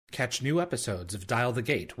Catch new episodes of Dial the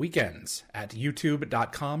Gate weekends at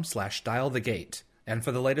youtube.com/dialthegate. And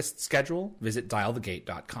for the latest schedule, visit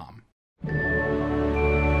dialthegate.com.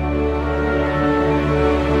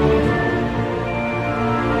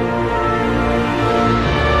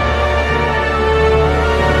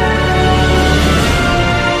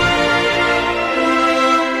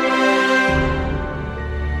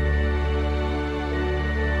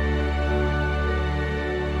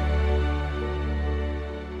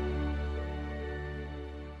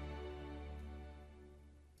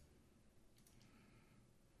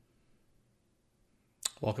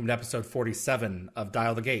 Welcome to episode 47 of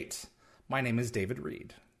Dial the Gate. My name is David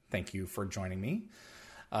Reed. Thank you for joining me.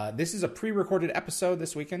 This is a pre-recorded episode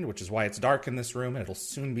this weekend, which is why it's dark in this room, and it'll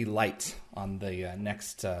soon be light on the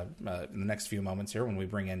next few moments here when we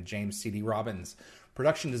bring in James CD Robbins,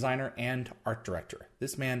 production designer and art director.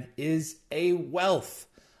 This man is a wealth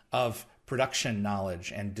of production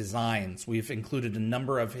knowledge and designs. We've included a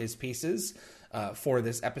number of his pieces for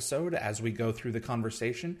this episode as we go through the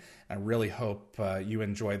conversation. I really hope you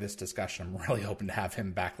enjoy this discussion. I'm really hoping to have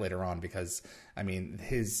him back later on because, I mean,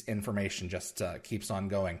 his information just keeps on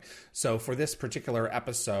going. So for this particular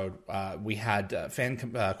episode, we had fan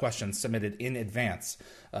questions submitted in advance.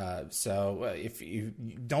 So if you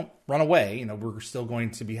don't run away, we're still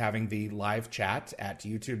going to be having the live chat at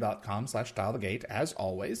youtube.com/dialthegate as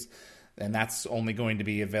always. And that's only going to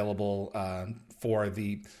be available for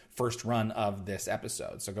the first run of this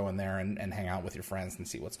episode. So go in there and hang out with your friends and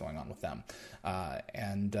see what's going on with them.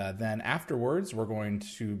 And then afterwards, we're going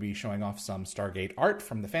to be showing off some Stargate art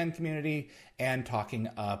from the fan community and talking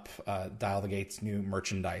up Dial the Gate's new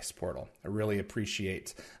merchandise portal. I really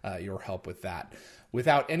appreciate your help with that.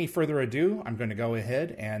 Without any further ado, I'm going to go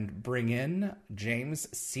ahead and bring in James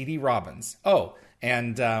CD Robbins. Oh,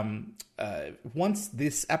 and once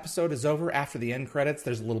this episode is over, after the end credits,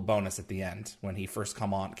 there's a little bonus at the end when he first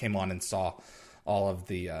came on and saw all of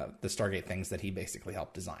the Stargate things that he basically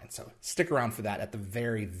helped design. So stick around for that at the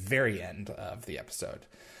very, very end of the episode.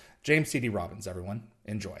 James CD Robbins, everyone.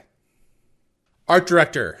 Enjoy. Art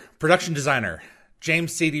director, production designer,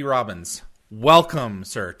 James CD Robbins. Welcome,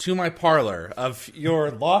 sir, to my parlor of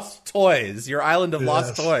your lost toys, your island of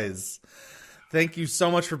lost toys. Thank you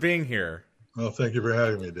so much for being here. Well, thank you for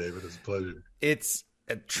having me, David. It's a pleasure. It's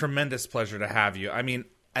a tremendous pleasure to have you. I mean,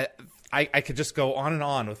 I could just go on and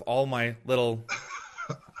on with all my little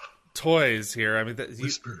toys here. I mean,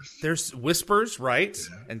 Whispers. There's Whispers, right?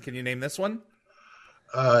 Yeah. And can you name this one?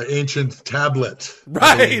 Ancient Tablet.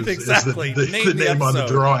 Right, exactly. Is the name on the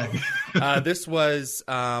drawing.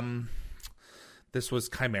 This was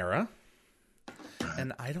Chimera,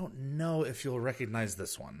 and I don't know if you'll recognize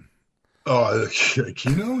this one. Oh,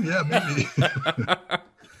 Kino? Yeah, maybe.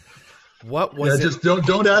 What was it? Just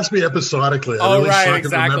don't ask me episodically. I really suck at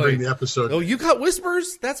remembering the episode. Oh, you got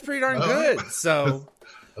Whispers? That's pretty darn good. So,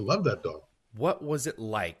 I love that dog. What was it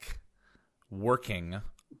like working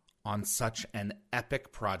on such an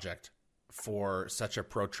epic project for such a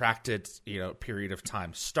protracted, period of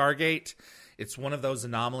time? Stargate, it's one of those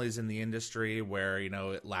anomalies in the industry where,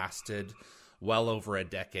 it lasted well over a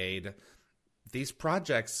decade. These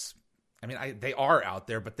projects, I mean, they are out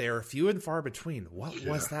there, but they are few and far between. What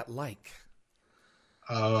was that like?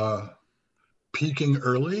 Peaking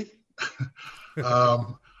early.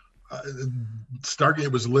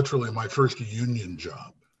 Stargate was literally my first union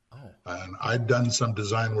job. And I'd done some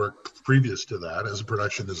design work previous to that as a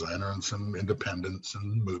production designer and some independents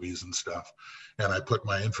and movies and stuff. And I put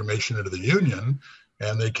my information into the union,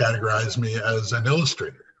 and they categorized me as an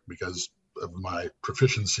illustrator because of my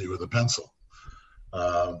proficiency with a pencil.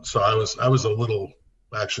 So I was a little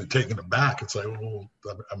actually taken aback. It's like, well,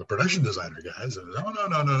 I'm a production designer, guys. And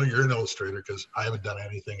no, you're an illustrator because I haven't done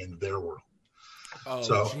anything in their world. Oh,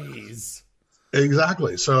 jeez.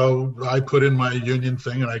 Exactly. So I put in my union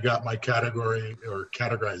thing and I got my category or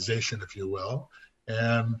categorization, if you will,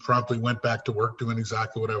 and promptly went back to work doing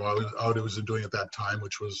exactly what I was doing at that time,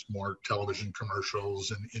 which was more television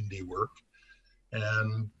commercials and indie work,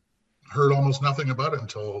 and heard almost nothing about it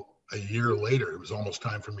until a year later. It was almost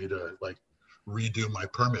time for me to redo my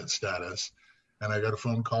permit status. And I got a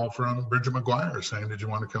phone call from Bridget McGuire saying, did you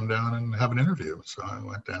want to come down and have an interview? So I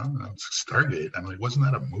went down, and it's Stargate. I'm like, wasn't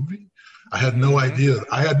that a movie? I had no idea.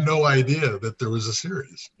 I had no idea that there was a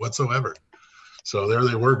series whatsoever. So there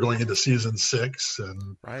they were going into season 6.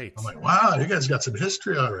 And I'm like, wow, you guys got some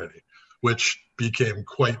history already, which became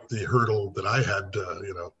quite the hurdle that I had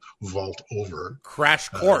to, vault over. Crash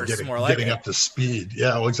course, more like getting up to speed.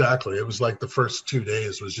 Yeah, well, exactly. It was like the first 2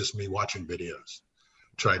 days was just me watching videos,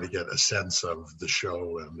 trying to get a sense of the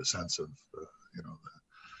show and the sense of,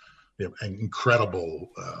 an incredible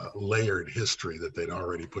layered history that they'd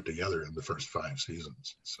already put together in the first 5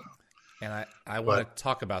 seasons. So, and I want to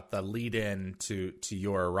talk about the lead in to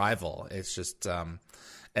your arrival. It's just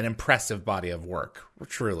an impressive body of work,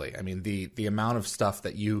 truly. I mean, the amount of stuff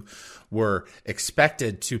that you were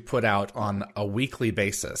expected to put out on a weekly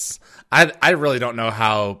basis. I really don't know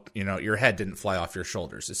how, your head didn't fly off your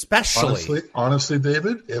shoulders, especially. Honestly,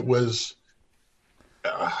 David, it was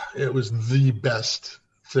the best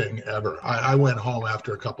thing ever. I went home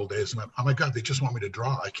after a couple of days and went, oh my God, they just want me to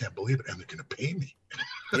draw. I can't believe it. And they're going to pay me.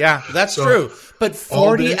 Yeah, that's true. But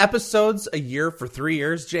 40 episodes a year for 3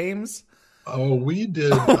 years, James? Oh, we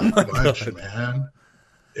did a bunch, man.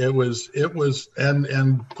 It was,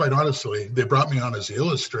 and quite honestly, they brought me on as the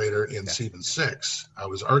illustrator in season 6. I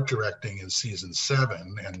was art directing in season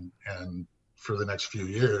 7 and for the next few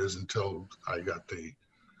years until I got the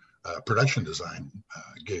production design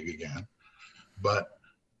gig again. But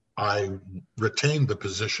I retained the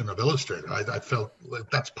position of illustrator. I felt like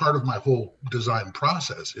that's part of my whole design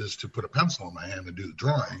process, is to put a pencil in my hand and do the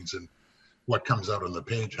drawings, and what comes out on the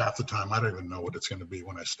page half the time I don't even know what it's going to be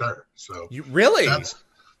when I start. So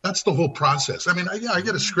that's the whole process. I mean, I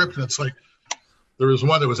get a script and it's like, there was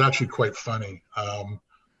one that was actually quite funny.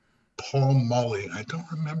 Paul Mully, I don't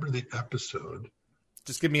remember the episode.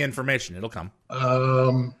 Just give me information, it'll come.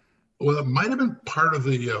 Well, it might have been part of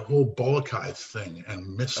the whole Bolokai thing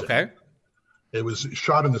and missing. Okay. It was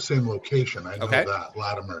shot in the same location. I know that,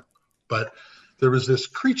 Latimer. But there was this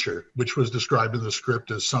creature, which was described in the script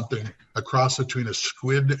as something a cross between a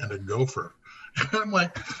squid and a gopher. And I'm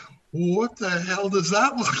like, what the hell does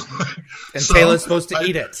that look like? And Taylor's supposed to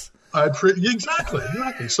eat it.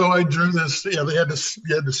 Exactly. So I drew this. Yeah, they had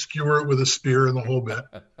to skewer it with a spear and the whole bit.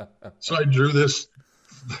 So I drew this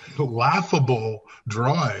laughable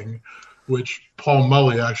drawing, which Paul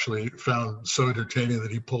Mully actually found so entertaining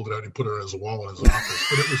that he pulled it out and he put it on his wall in his office.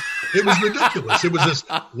 But it was ridiculous. It was this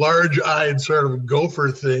large-eyed sort of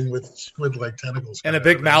gopher thing with squid-like tentacles and a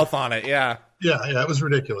big mouth on it. Yeah, it was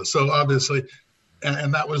ridiculous. So obviously,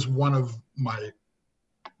 and that was one of my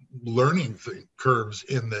learning curves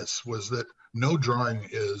in this, was that no drawing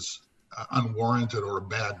is unwarranted or a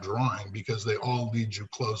bad drawing, because they all lead you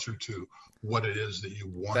closer to what it is that you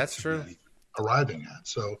want be arriving at.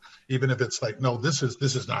 So even if it's like, no, this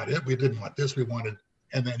is not it, we didn't want this, we wanted,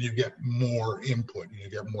 and then you get more input and you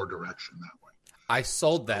get more direction that way. I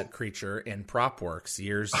sold that creature in PropWorks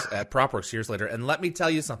years later, and let me tell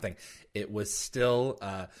you something, it was still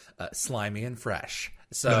slimy and fresh.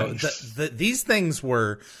 So nice. These things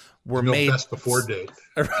were made best before date.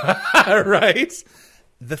 Right?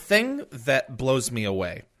 The thing that blows me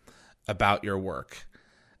away about your work,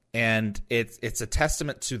 and it's a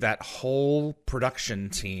testament to that whole production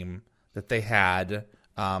team that they had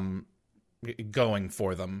going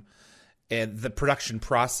for them, and the production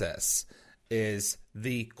process, is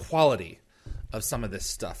the quality of some of this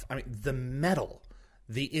stuff. I mean, the metal,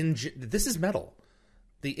 this is metal,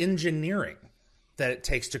 the engineering that it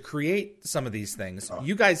takes to create some of these things.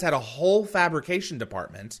 You guys had a whole fabrication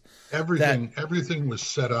department. Everything was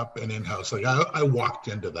set up and in-house. Like I walked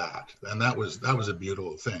into that, and that was a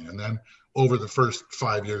beautiful thing. And then over the first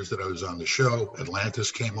 5 years that I was on the show,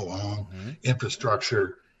 Atlantis came along,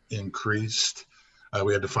 infrastructure increased.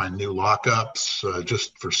 We had to find new lockups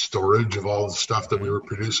just for storage of all the stuff that we were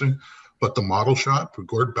producing. But the model shop with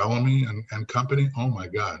Gord Bellamy and company, oh my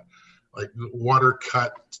God, like water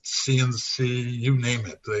cut, CNC, you name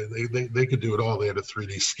it. They could do it all. They had a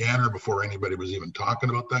 3D scanner before anybody was even talking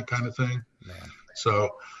about that kind of thing. Man.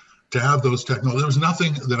 So to have those technologies, there was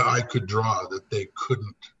nothing that I could draw that they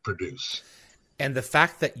couldn't produce. And the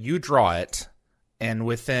fact that you draw it, and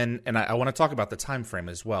I want to talk about the time frame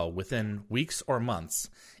as well, within weeks or months,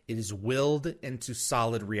 it is willed into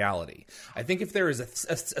solid reality. I think if there is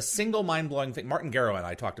a single mind-blowing thing, Martin Garrow and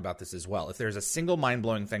I talked about this as well, if there's a single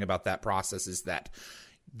mind-blowing thing about that process, is that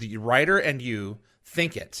the writer and you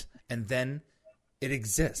think it, and then it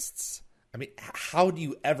exists. I mean, how do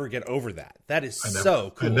you ever get over that? That is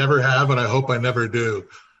so cool. I never have, and I hope I never do.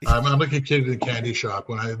 I'm like a kid in a candy shop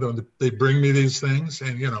when they bring me these things,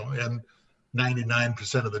 and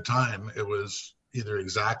 99% of the time it was either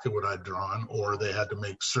exactly what I'd drawn, or they had to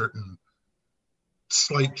make certain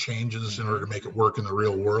slight changes in order to make it work in the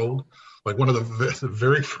real world. Like one of the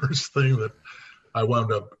very first thing that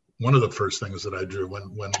one of the first things that I drew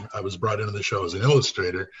when I was brought into the show as an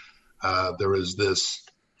illustrator, there was this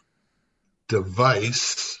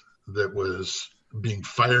device that was being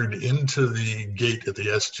fired into the gate at the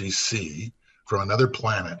SGC from another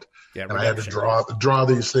planet. Yeah, and I had to draw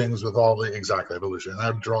these things with all the exact evolution. And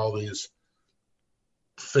I would draw these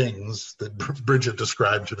things that Bridget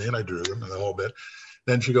described to me, and I drew them a little bit.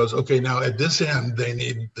 Then she goes, okay, now at this end, they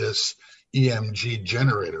need this EMG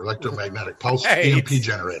generator, electromagnetic pulse EMP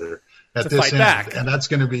generator at this end. Back. And that's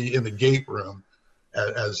going to be in the gate room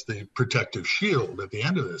as the protective shield at the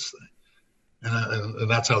end of this thing. And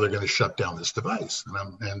that's how they're going to shut down this device.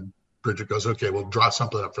 And Bridget goes, okay, we'll draw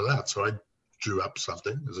something up for that. So I drew up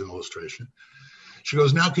something as an illustration. She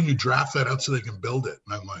goes, now can you draft that out so they can build it?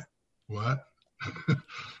 And I'm like, what?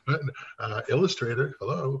 Illustrator,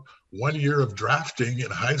 hello. 1 year of drafting in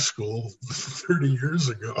high school 30 years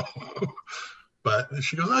ago. But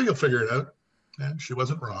she goes, oh, you'll figure it out. And she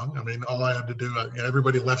wasn't wrong. I mean, all I had to do,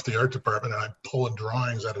 everybody left the art department, and I'm pulling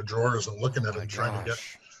drawings out of drawers and looking at them, trying to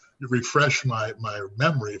refresh my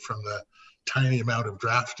memory from the tiny amount of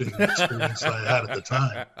drafting experience I had at the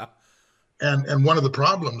time. And one of the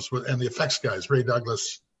problems and the effects guys, Ray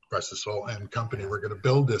Douglas, rest his soul, and company, were going to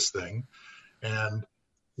build this thing. And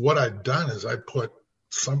what I'd done is I put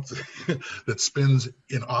something that spins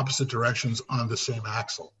in opposite directions on the same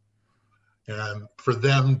axle. And for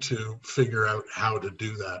them to figure out how to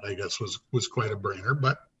do that, I guess was quite a brainer,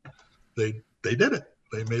 but they did it.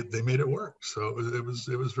 They made it work. So it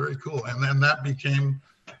was very cool. And then that became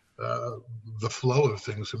the flow of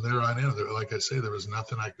things from there on in. Like I say, there was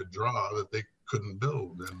nothing I could draw that they couldn't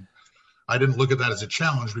build. And I didn't look at that as a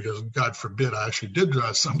challenge because, God forbid, I actually did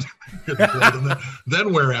draw something I couldn't build. And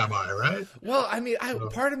then where am I, right? Well, I mean,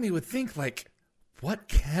 part of me would think, like, what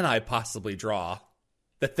can I possibly draw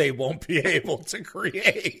that they won't be able to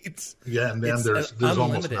create? Yeah, and then there's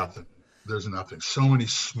almost nothing. There's nothing. So many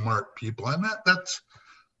smart people. And that's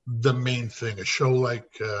the main thing. A show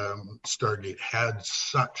like Stargate had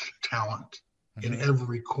such talent in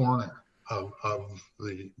every corner of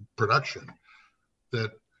the production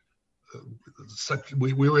that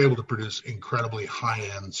we were able to produce incredibly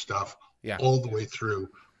high-end stuff all the way through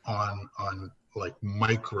on like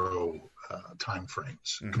micro time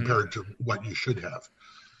frames compared to what you should have.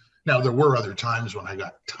 Now, there were other times when I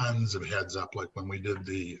got tons of heads up, like when we did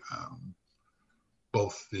the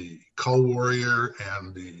both the Cull Warrior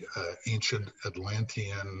and the ancient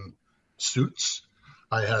Atlantean suits.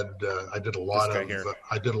 I did a lot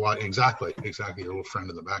exactly your little friend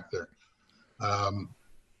in the back there.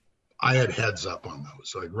 I had heads up on those.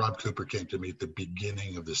 So like Rob Cooper came to me at the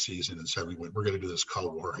beginning of the season and said, we're going to do this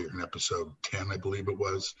Cull Warrior in episode 10, I believe it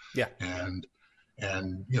was. Yeah. And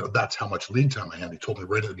that's how much lead time I had. He told me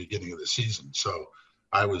right at the beginning of the season. So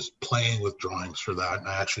I was playing with drawings for that, and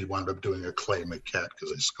I actually wound up doing a clay maquette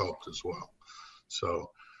because I sculpt as well. So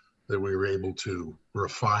that we were able to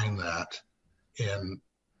refine that in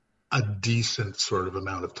a decent sort of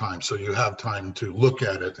amount of time. So you have time to look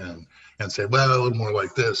at it and say, well, a little more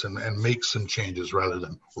like this, and make some changes rather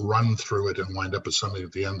than run through it and wind up with something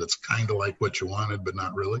at the end that's kind of like what you wanted, but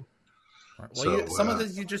not really. Well, some of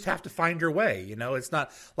this you just have to find your way. It's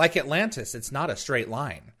not like Atlantis. It's not a straight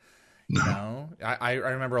line. I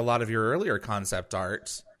remember a lot of your earlier concept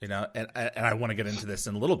art, and I want to get into this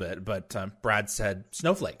in a little bit, but Brad said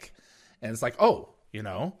snowflake, and it's like,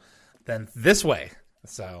 then this way.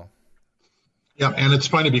 So. Yeah, and it's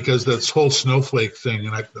funny because this whole snowflake thing,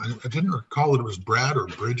 and I didn't recall it was Brad or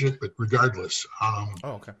Bridget, but regardless,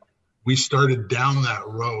 okay. We started down that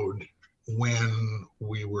road when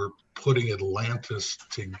we were putting Atlantis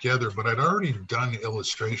together, but I'd already done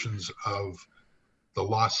illustrations of the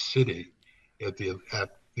Lost City at the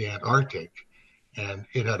Antarctic, and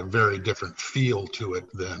it had a very different feel to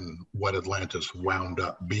it than what Atlantis wound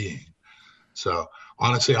up being. So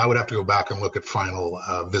honestly, I would have to go back and look at final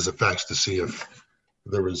VisFX to see if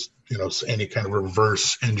there was, any kind of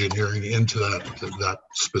reverse engineering into that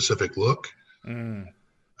specific look,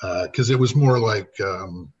 because it was more like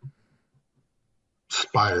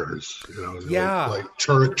spires, like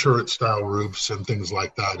turret style roofs and things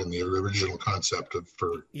like that in the original concept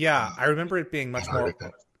I remember it being much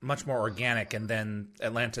more organic, and then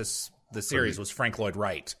Atlantis, the series, was Frank Lloyd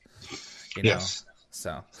Wright. Yes.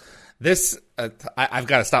 So this I've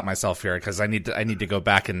got to stop myself here because I need to go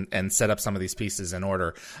back and set up some of these pieces in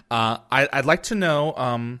order. I'd like to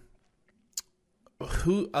know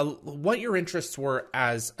what your interests were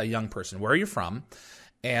as a young person. Where are you from?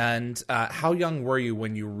 And how young were you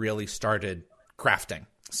when you really started crafting?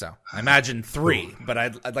 So I imagine 3, but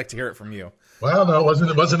I'd like to hear it from you. Well, no, it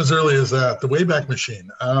wasn't as early as that. The Wayback Machine.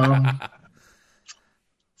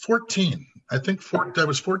 14. I think I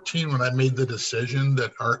was 14 when I made the decision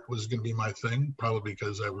that art was going to be my thing, probably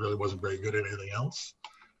because I really wasn't very good at anything else.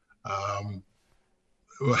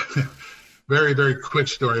 Very, very quick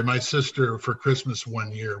story. My sister, for Christmas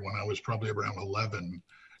one year, when I was probably around 11,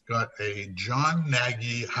 got a John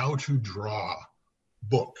Nagy How to Draw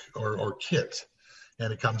book or kit.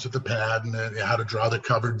 And it comes with the pad and then how to draw the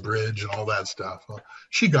covered bridge and all that stuff. Well,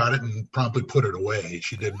 she got it and promptly put it away.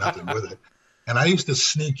 She did nothing with it. And I used to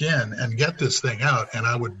sneak in and get this thing out, and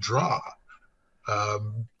I would draw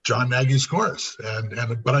John Nagy's course.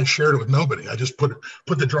 But I shared it with nobody. I just put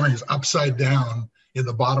the drawings upside down in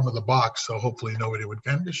the bottom of the box, so hopefully nobody would.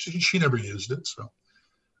 And she never used it, so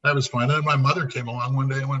that was fine. And my mother came along one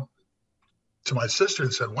day and went to my sister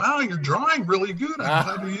and said, "Wow, you're drawing really good. I'm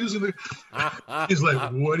glad you're using it." He's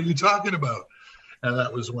like, "What are you talking about?" And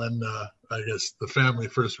that was when I guess the family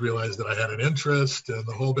first realized that I had an interest and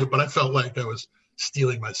the whole bit. But I felt like I was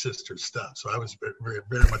stealing my sister's stuff, so I was very,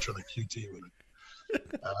 very much on the QT with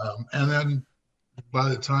it. And then by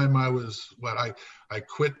the time I was I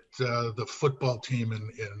quit the football team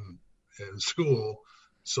in school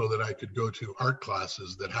so that I could go to art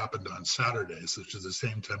classes that happened on Saturdays, which is the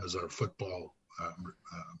same time as our football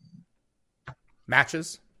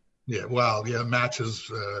matches. Yeah, well, yeah,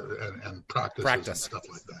 matches and practices and stuff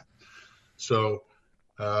like that. So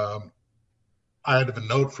I had a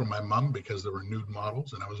note from my mom because there were nude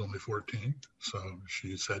models and I was only 14. So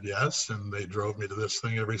she said yes, and they drove me to this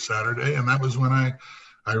thing every Saturday. And that was when I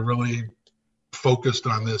really focused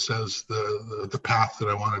on this as the path that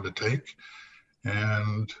I wanted to take.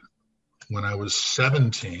 And when I was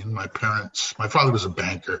 17, my father was a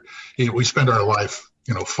banker. We spent our life,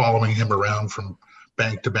 following him around from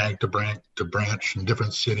bank to bank to branch in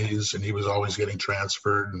different cities, and he was always getting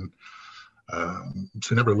transferred. And so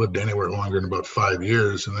he never lived anywhere longer than about 5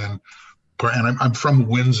 years. And I'm from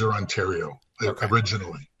Windsor, Ontario,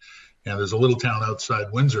 originally. And there's a little town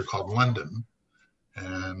outside Windsor called London.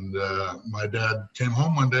 And my dad came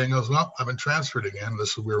home one day and goes, "Well, I've been transferred again."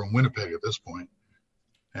 We were in Winnipeg at this point.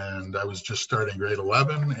 And I was just starting grade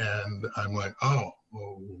 11. And I'm like, "Oh,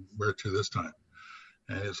 well, where to this time?"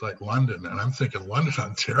 And it's like, "London." And I'm thinking, London,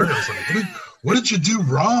 Ontario. I was like, what did you do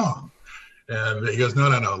wrong? And he goes, no,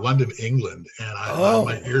 London, England. And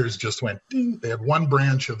my ears just went ding. They had one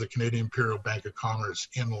branch of the Canadian Imperial Bank of Commerce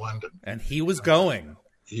in London. And he was going.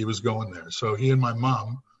 He was going there. So he and my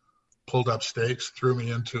mom pulled up stakes, threw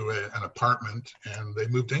me into an apartment, and they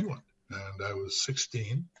moved to England. And I was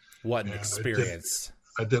 16. What an experience.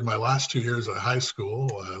 I did my last 2 years of high school,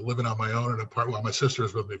 living on my own in an apartment. Well, my sister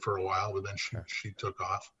was with me for a while, but then she took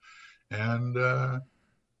off. And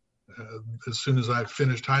as soon as I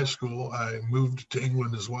finished high school, I moved to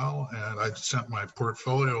England as well. And I sent my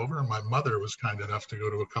portfolio over. And my mother was kind enough to go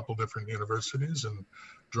to a couple different universities and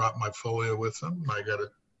drop my folio with them.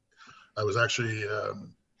 I was actually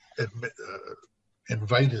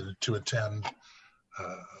invited to attend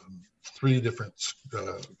 3 different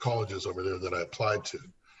colleges over there that I applied to,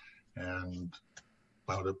 and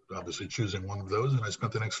wound up obviously choosing one of those. And I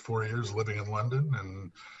spent the next 4 years living in London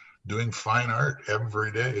and doing fine art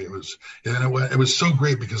every day. It was so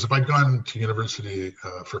great because if I'd gone to university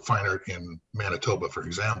for fine art in Manitoba, for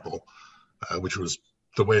example, which was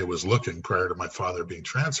the way it was looking prior to my father being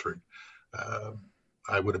transferred,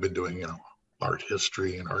 I would have been doing art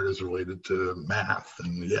history and art is related to math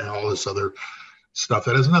and all this other stuff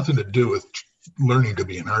that has nothing to do with learning to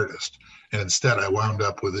be an artist. And instead I wound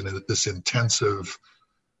up with this intensive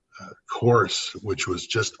course, which was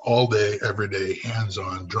just all day, every day,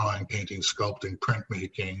 hands-on drawing, painting, sculpting,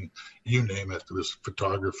 printmaking, you name it. There was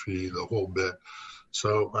photography, the whole bit.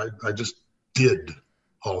 So I just did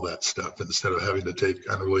all that stuff instead of having to take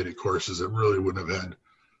unrelated courses that really wouldn't have had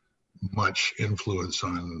much influence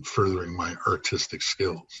on furthering my artistic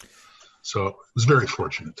skills. So it was a very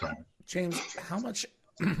fortunate time. James, how much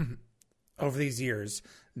over these years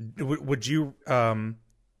would you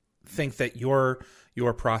think that your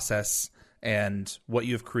process and what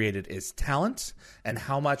you've created is talent, and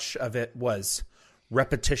how much of it was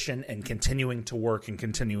repetition and continuing to work and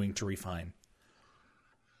continuing to refine?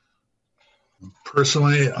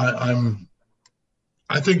 Personally,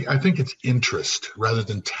 I think it's interest rather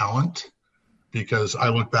than talent, because I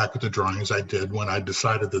look back at the drawings I did when I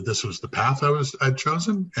decided that this was the path I'd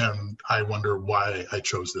chosen, and I wonder why I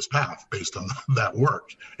chose this path based on that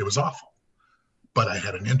work. It was awful, but I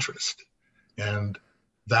had an interest, and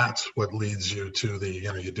that's what leads you to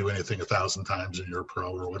you do anything 1,000 times and you're a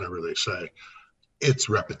pro, or whatever they say. It's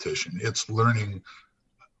repetition. It's learning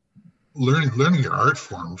your art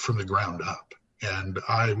form from the ground up. And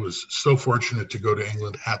I was so fortunate to go to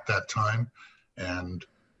England at that time and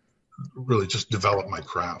really just develop my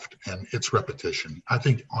craft. And it's repetition. I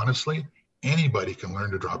think, honestly, anybody can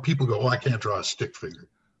learn to draw. People go, "Oh, I can't draw a stick figure."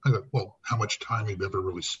 I go, "Well, how much time have you ever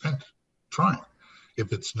really spent trying?"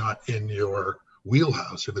 If it's not in your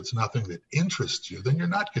wheelhouse, if it's nothing that interests you, then you're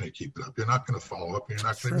not going to keep it up. You're not going to follow up. You're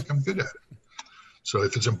not going to become good at it. So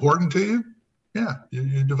if it's important to you, yeah,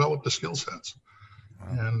 you develop the skill sets.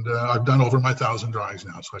 And I've done over my 1,000 drawings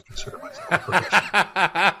now, so I consider myself a professional.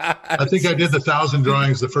 I think I did the 1,000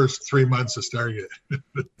 drawings the first 3 months of Stargate.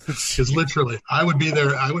 Because literally, I would be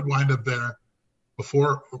there. I would wind up there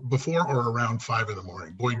before or around 5 in the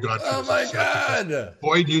morning. Boyd Godfrey. Oh my God!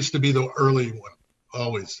 Boyd used to be the early one,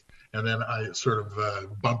 always. And then I sort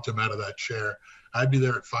of bumped him out of that chair. I'd be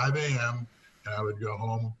there at 5 a.m. and I would go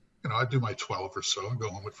home. I'd do my 12 or so and go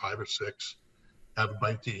home at 5 or 6. Have a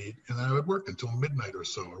bite to eat, and then I would work until midnight or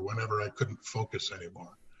so, or whenever I couldn't focus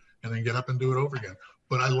anymore, and then get up and do it over again.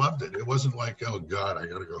 But I loved it. It wasn't like, oh God, I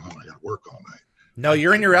got to go home. I got to work all night. No,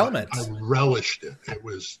 you're in your element. I relished it. It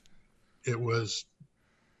was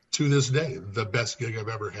to this day the best gig I've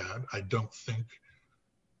ever had. I don't think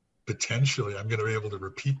potentially I'm going to be able to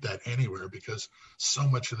repeat that anywhere, because so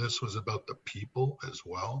much of this was about the people as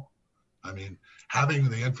well. I mean,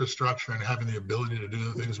 having the infrastructure and having the ability to do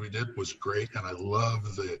the things we did was great. And I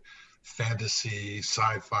love the fantasy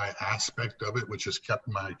sci-fi aspect of it, which has kept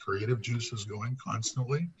my creative juices going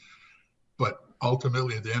constantly. But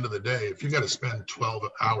ultimately, at the end of the day, if you got to spend 12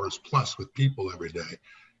 hours plus with people every day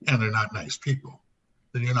and they're not nice people,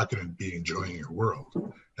 then you're not going to be enjoying your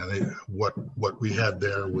world. And what we had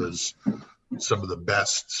there was some of the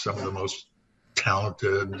best, some of the most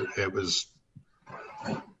talented. It was,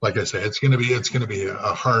 like I say, it's going to be a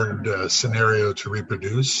hard scenario to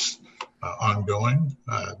reproduce ongoing.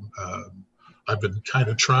 I've been kind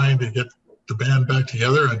of trying to get the band back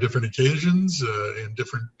together on different occasions in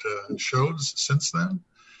different shows since then.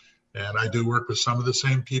 And I do work with some of the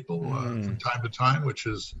same people from time to time, which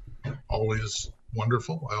is always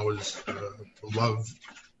wonderful. I always love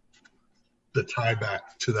the tie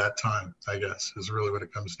back to that time, I guess, is really what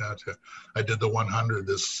it comes down to. I did the 100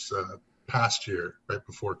 this past year, right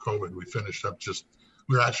before COVID. We finished up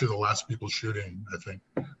we were actually the last people shooting, I think.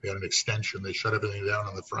 We had an extension. They shut everything down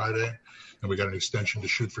on the Friday, and we got an extension to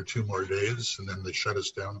shoot for 2 more days, and then they shut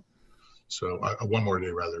us down. So 1 more day,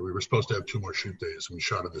 rather. We were supposed to have 2 more shoot days, and we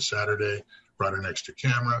shot it the Saturday, brought an extra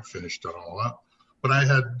camera, finished it all up. But I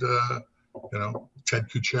had, Ted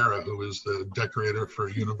Kuchera, who was the decorator for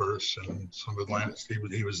Universe and some of Atlantis.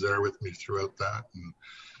 He was there with me throughout that.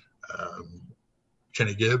 And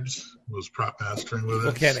Kenny Gibbs was prop mastering with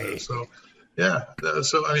us. Kenny. So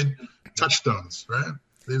I mean, touchstones, right?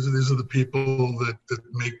 These are the people that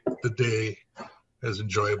make the day as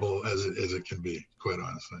enjoyable as it can be, quite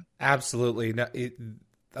honestly. Absolutely. No,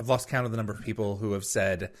 I've lost count of the number of people who have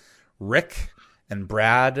said Rick and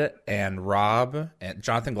Brad and Rob and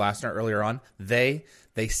Jonathan Glassner earlier on, they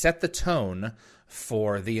set the tone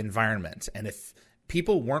for the environment. And if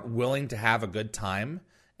people weren't willing to have a good time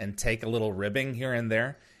and take a little ribbing here and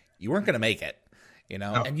there, you weren't going to make it,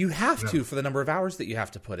 No. And you have to for the number of hours that you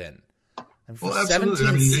have to put in. And for absolutely.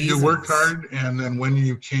 I mean, you work hard, and then when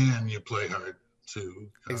you can, you play hard too.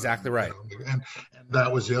 Exactly right. And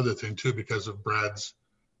that was the other thing too, because of Brad's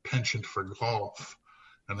penchant for golf.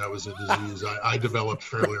 And that was a disease I developed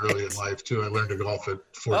fairly early in life too. I learned to golf at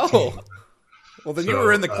 14. Oh, well, then you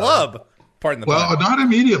were in the club. Pardon the pun. Well, not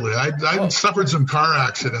immediately. I suffered some car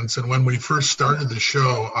accidents, and when we first started the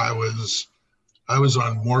show, I was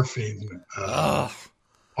on morphine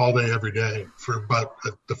all day, every day for about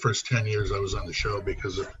the first 10 years I was on the show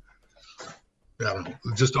because of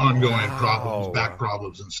just ongoing problems, back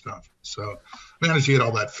problems and stuff. So I managed to get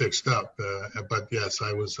all that fixed up. But yes,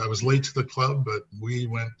 I was late to the club, but we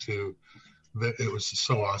went to, it was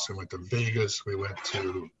so awesome. We went to Vegas. We went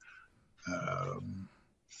to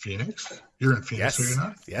Phoenix. You're in Phoenix, are you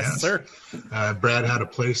not? Yes, sir. Brad had a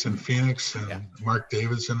place in Phoenix, and Mark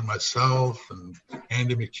Davidson and myself, and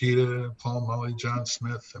Andy Makita, Paul Mully, John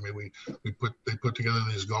Smith. I mean, they put together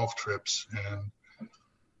these golf trips, and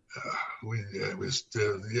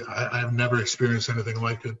I've never experienced anything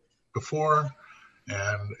like it before,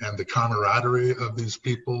 and the camaraderie of these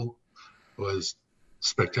people was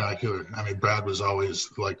spectacular. I mean, Brad was always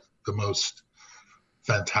like the most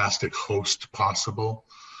fantastic host possible.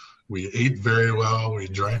 We ate very well, we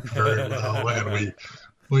drank very well, and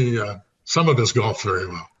we some of us golfed very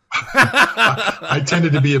well. I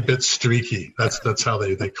tended to be a bit streaky. That's how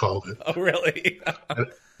they called it. Oh, really?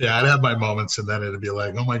 Yeah, I'd have my moments, and then it'd be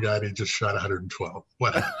like, oh my God, he just shot 112.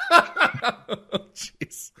 What?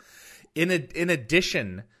 Jeez. In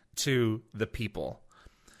addition to the people,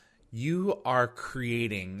 you are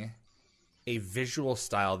creating a visual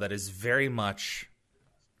style that is very much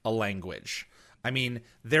a language. I mean,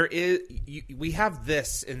 we have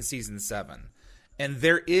this in season 7, and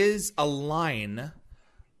there is a line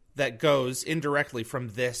that goes indirectly from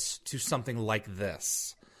this to something like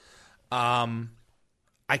this.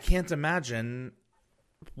 I can't imagine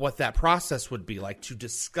what that process would be like to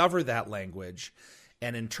discover that language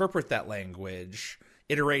and interpret that language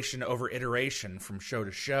iteration over iteration from show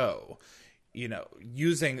to show,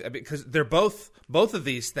 using, because they're both of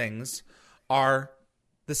these things are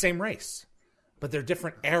the same race, but they're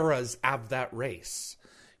different eras of that race.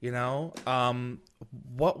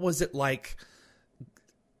 What was it like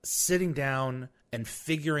sitting down and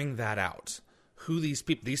figuring that out? Who these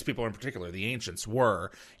people in particular, the ancients,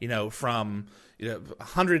 were, from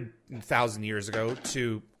 100,000 years ago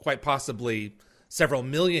to quite possibly several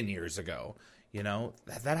million years ago.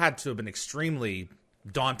 That had to have been extremely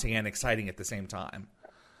daunting and exciting at the same time.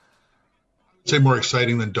 I'd say more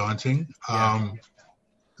exciting than daunting. Yeah.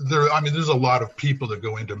 There's a lot of people that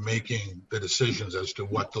go into making the decisions as to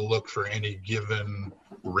what to look for any given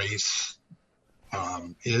race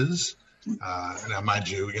is. Now, mind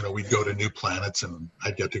you, we'd go to new planets and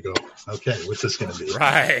I'd get to go, okay, what's this going to be?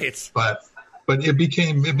 Right. But it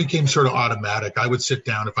became sort of automatic. I would sit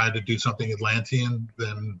down. If I had to do something Atlantean,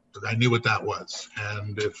 then I knew what that was.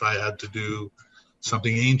 And if I had to do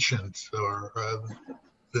something ancient,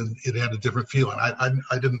 then it had a different feeling. I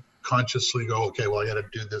didn't consciously go, okay, well, I got to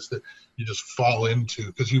do this. That you just fall into,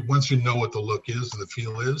 because once you know what the look is and the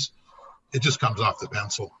feel is, it just comes off the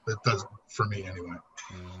pencil. It does for me anyway.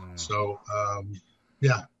 So,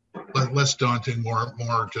 less daunting,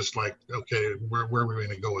 more just like, okay, where are we going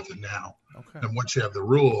to go with it now? Okay. And once you have the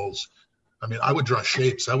rules, I would draw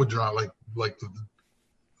shapes. I would draw like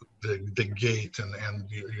the gate and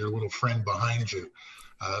your little friend behind you.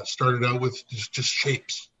 Started out with just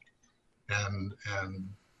shapes and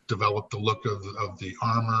develop the look of the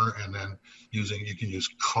armor, and then you can use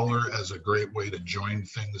color as a great way to join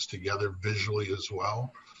things together visually as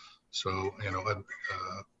well. So,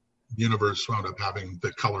 universe wound up having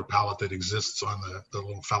the color palette that exists on the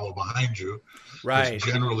little fellow behind you. Right. Is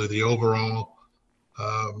generally the overall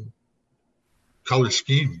color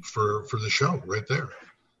scheme for the show right there.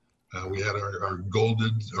 We had our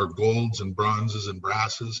golds and bronzes and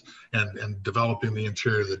brasses, and developing the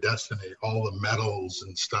interior of the Destiny, all the metals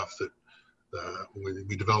and stuff that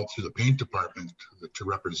we developed through the paint department to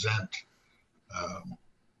represent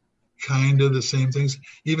kind of the same things,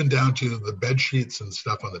 even down to the bed sheets and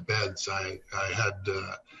stuff on the beds. I had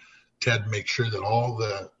Ted make sure that all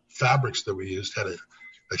the fabrics that we used had a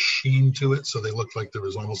sheen to it, so they looked like there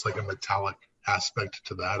was almost like a metallic aspect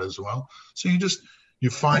to that as well. So you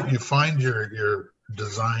find your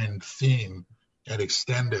design theme and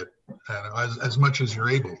extend it as much as you're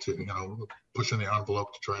able to, pushing the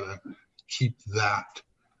envelope to try to keep that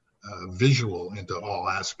visual into all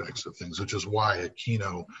aspects of things, which is why a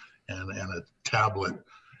Kino and a tablet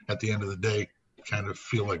at the end of the day kind of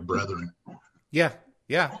feel like brethren. Yeah.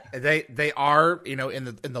 They are, in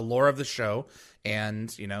the lore of the show, and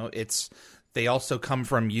they also come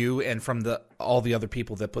from you and from all the other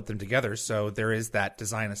people that put them together. So there is that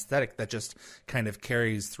design aesthetic that just kind of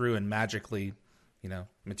carries through and magically,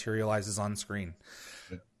 materializes on screen.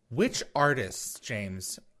 Yeah. Which artists,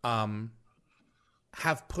 James,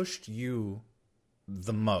 have pushed you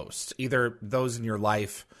the most? Either those in your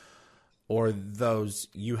life or those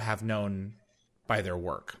you have known by their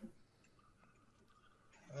work?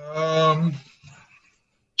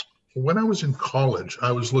 When I was in college,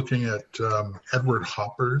 I was looking at Edward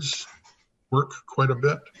Hopper's work quite a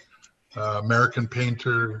bit. American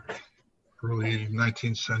painter, early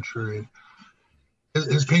 19th century.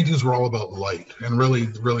 His paintings were all about light, and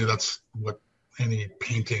really that's what any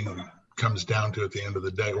painting comes down to at the end of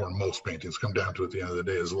the day, or most paintings come down to at the end of the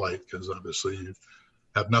day, is light, because obviously you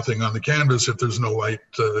have nothing on the canvas if there's no light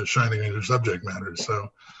shining in your subject matter. So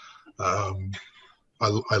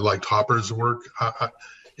I liked Hopper's work.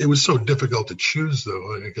 It was so difficult to choose,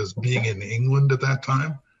 though, because being in England at that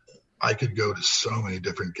time, I could go to so many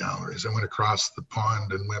different galleries. I went across the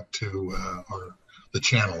pond and went to, or the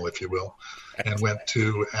channel, if you will, and went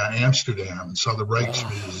to Amsterdam and saw the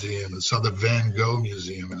Rijksmuseum and saw the Van Gogh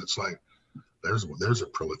Museum. And it's like, there's a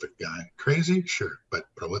prolific guy. Crazy? Sure. But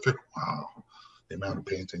prolific? Wow. The amount of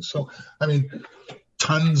paintings. So,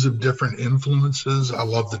 tons of different influences. I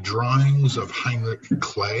love the drawings of Heinrich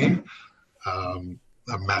Kley.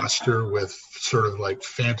 A master with sort of like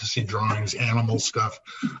fantasy drawings, animal stuff.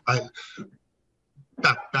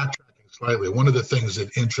 Backtracking slightly, one of the things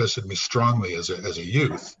that interested me strongly as a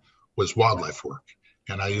youth was wildlife work.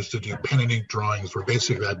 And I used to do pen and ink drawings where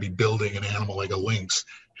basically I'd be building an animal like a lynx,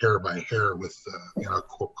 hair by hair, with a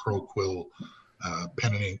crow quill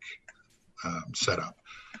pen and ink setup.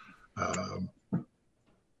 And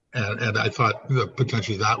I thought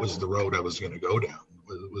potentially that was the road I was going to go down,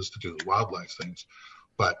 was to do the wildlife things.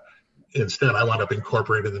 But instead, I wound up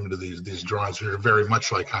incorporating them into these drawings that are very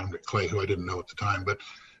much like Heimlich Clay, who I didn't know at the time, but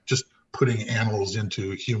just putting animals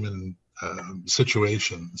into human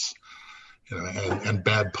situations, and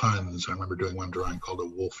bad puns. I remember doing one drawing called "A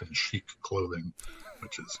Wolf in Chic Clothing,"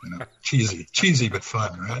 which is cheesy but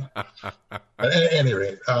fun, right? At any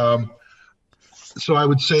rate, so I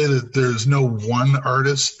would say that there's no one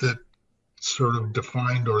artist that sort of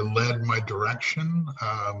defined or led my direction.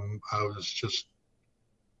 I was just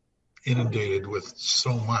inundated with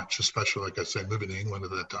so much, especially, like I said, moving to England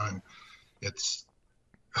at that time. It's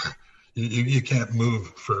you can't move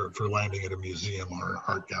for landing at a museum or an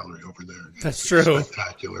art gallery over there. That's true.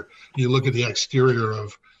 Spectacular. You look at the exterior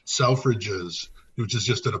of Selfridge's, which is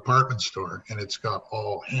just a department store, and it's got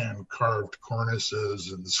all hand carved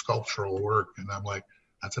cornices and sculptural work, and I'm like,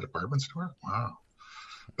 that's a department store? Wow.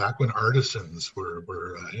 Back when artisans were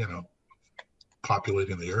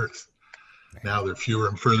populating the earth. Now they're fewer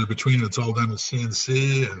and further between. It's all done with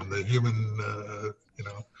CNC, and the human,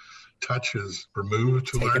 touch is removed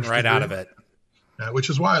to a large taken right degree. out of it. Which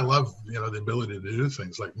is why I love, the ability to do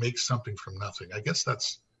things like make something from nothing. I guess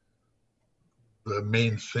that's the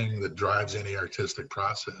main thing that drives any artistic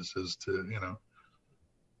process, is to,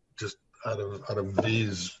 just out of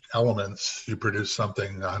these elements, you produce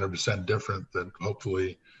something 100% different that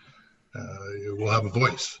hopefully it will have a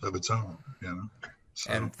voice of its own, So.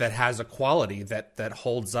 And that has a quality that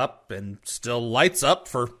holds up and still lights up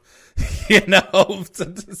for,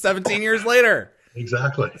 17 years later.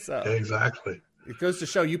 Exactly. So exactly. It goes to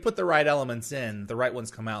show, you put the right elements in, the right ones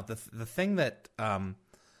come out. The thing that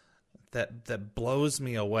that blows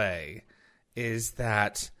me away is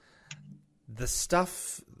that the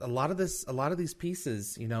stuff, a lot of these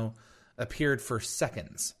pieces, appeared for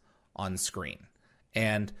seconds on screen,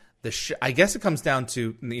 and I guess it comes down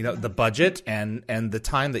to, the budget and the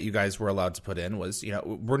time that you guys were allowed to put in was,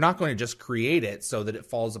 we're not going to just create it so that it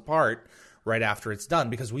falls apart right after it's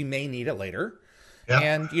done, because we may need it later. Yeah.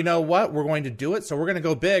 And you know what? We're going to do it. So we're going to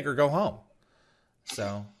go big or go home.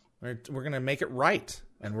 So we're going to make it right.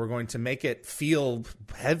 And we're going to make it feel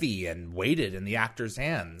heavy and weighted in the actor's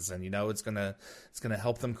hands. And, it's going to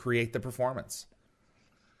help them create the performance.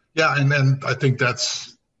 Yeah. And then I think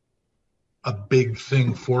that's a big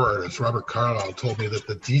thing for artists. Robert Carlyle told me that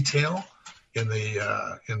the detail in the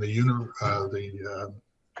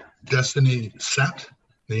Destiny set,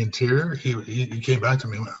 the interior, he came back to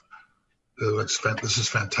me and went, this is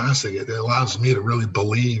fantastic. It allows me to really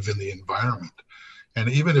believe in the environment. And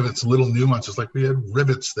even if it's little nuances, like we had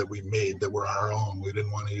rivets that we made that were our own. We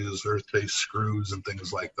didn't want to use earth-based screws and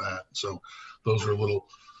things like that. So those were little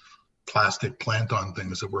plastic plant-on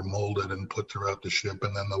things that were molded and put throughout the ship.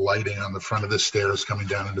 And then the lighting on the front of the stairs coming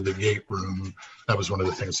down into the gate room, that was one of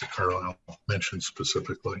the things that Carlyle mentioned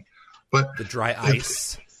specifically. But the dry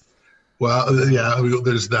ice.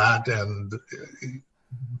 There's that. And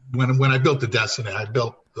when I built the Destiny, I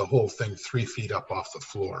built the whole thing 3 feet up off the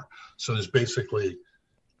floor. So there's basically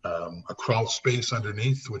a crawl space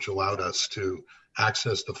underneath, which allowed us to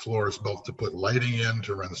access the floors, both to put lighting in,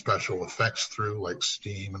 to run special effects through, like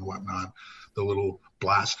steam and whatnot. The little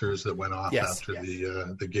blasters that went off after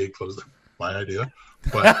the gate closed. My idea,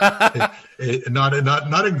 but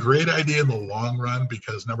not a great idea in the long run,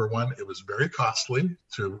 because number one, it was very costly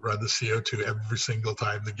to run the CO2 every single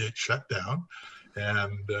time the gate shut down,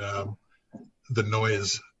 and the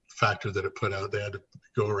noise factor that it put out. They had to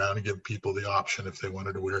go around and give people the option if they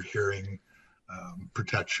wanted to wear hearing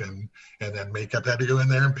protection, and then makeup had to go in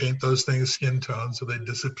there and paint those things skin tone so they'd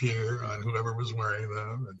disappear on whoever was wearing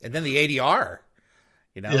them. And then the ADR,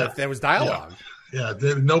 if there was dialogue. Yeah,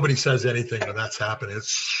 nobody says anything when that's happening.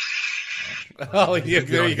 It's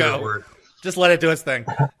there you go. Just let it do its thing.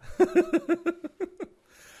 But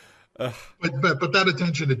that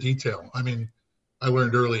attention to detail. I mean, I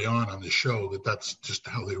learned early on the show that that's just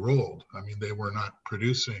how they rolled. I mean, they were not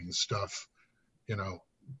producing stuff,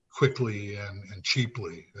 quickly and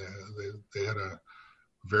cheaply. They had a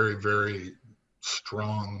very, very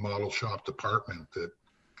strong model shop department that,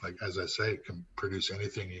 like, as I say, can produce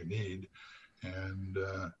anything you need. And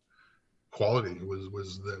quality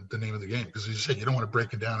was the name of the game. Because as you say, you don't want to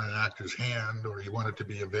break it down in an actor's hand, or you want it to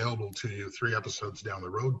be available to you 3 episodes down the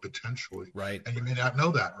road, potentially. Right. And you may not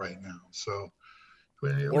know that right now. So,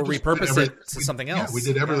 or repurpose it to something else. Yeah, we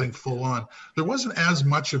did everything full on. There wasn't as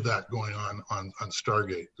much of that going on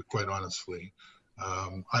Stargate, quite honestly.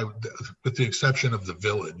 With the exception of the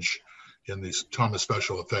village in the Thomas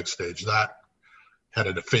special effects stage, that had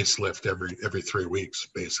a facelift every 3 weeks,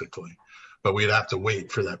 basically. but we'd have to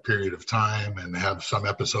wait for that period of time and have some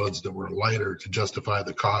episodes that were lighter to justify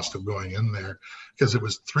the cost of going in there, because it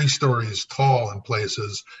was 3 stories tall in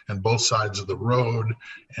places and both sides of the road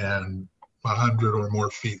and 100 or more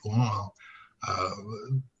feet long.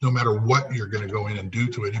 No matter what you're going to go in and do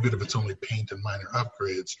to it, even if it's only paint and minor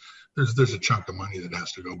upgrades, there's a chunk of money that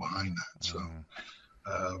has to go behind that. So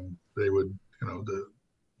they would,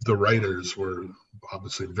 the writers were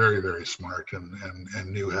obviously very, very smart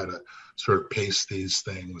and knew how to sort of pace these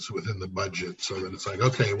things within the budget, so that it's like,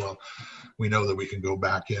 okay, well, we know that we can go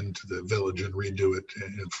back into the village and redo it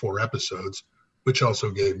in 4 episodes, which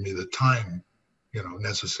also gave me the time,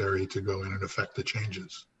 necessary to go in and affect the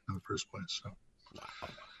changes in the first place. So, wow.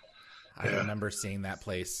 I remember seeing that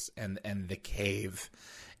place and the cave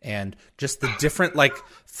and just the different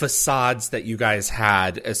facades that you guys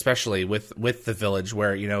had, especially with the village,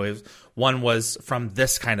 where, one was from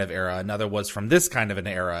this kind of era, another was from this kind of an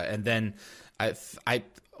era. And then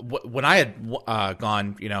when I had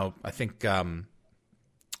gone, I think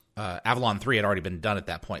Avalon 3 had already been done at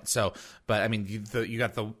that point. So, but I mean, you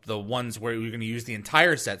got the ones where you're going to use the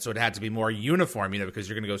entire set, so it had to be more uniform, because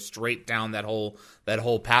you're going to go straight down that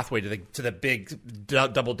whole pathway to the big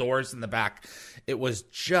double doors in the back. It was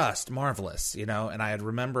just marvelous, and I had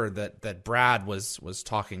remembered that Brad was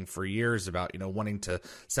talking for years about, wanting to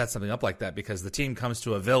set something up like that, because the team comes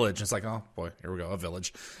to a village and it's like, oh boy, here we go, a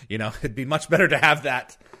village. It'd be much better to have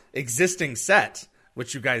that existing set,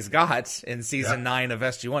 which you guys got in season 9 of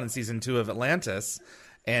SG-1 and season 2 of Atlantis,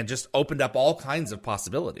 and just opened up all kinds of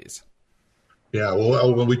possibilities. Yeah,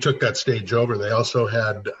 well, when we took that stage over, they also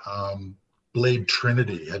had Blade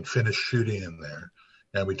Trinity had finished shooting in there,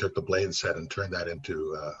 and we took the Blade set and turned that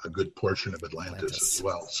into a good portion of Atlantis as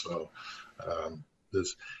well. So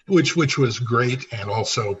which was great and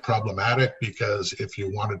also problematic, because if you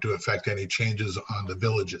wanted to affect any changes on the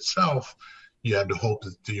village itself, you had to hope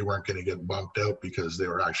that you weren't going to get bumped out because they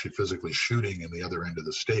were actually physically shooting in the other end of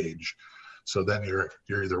the stage. So then you're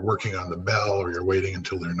either working on the bell or you're waiting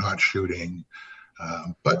until they're not shooting.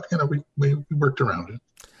 But we worked around it.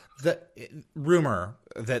 The rumor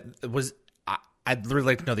that was, I'd really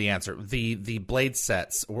like to know the answer. The Blade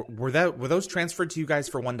sets, were those transferred to you guys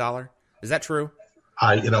for $1? Is that true?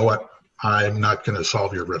 You know what? I'm not going to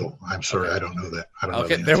solve your riddle. I'm sorry, I don't know that. I don't know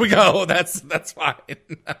the there we go. That's fine.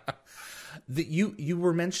 You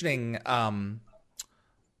were mentioning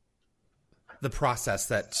the process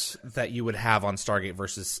that you would have on Stargate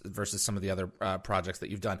versus some of the other projects that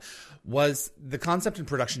you've done. Was the concept and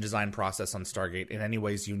production design process on Stargate in any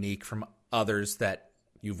ways unique from others that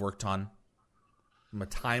you've worked on? From a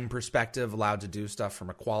time perspective, allowed to do stuff from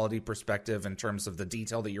a quality perspective in terms of the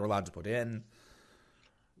detail that you're allowed to put in?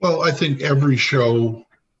 Well, I think every show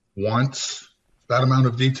wants that amount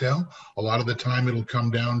of detail. A lot of the time it'll come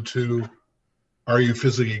down to, are you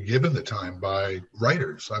physically given the time by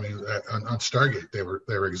writers? I mean, on Stargate, they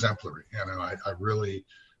were exemplary. I really,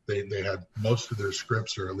 they had most of their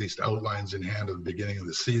scripts, or at least outlines, in hand at the beginning of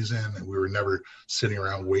the season, and we were never sitting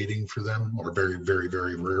around waiting for them, or very, very,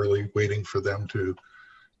 very rarely waiting for them to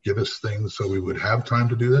give us things so we would have time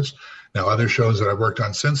to do this. Now, other shows that I've worked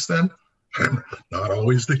on since then, not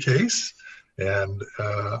always the case, and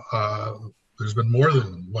there's been more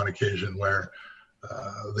than one occasion where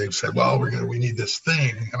they've said, well, we need this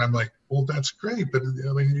thing. And I'm like, well, that's great, but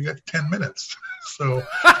you got 10 minutes. So,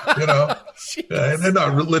 and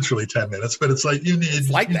not literally 10 minutes, but it's like, you need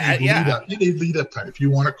lead up time. If you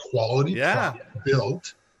want a quality product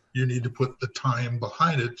built, you need to put the time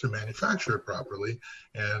behind it to manufacture it properly.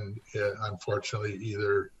 And unfortunately,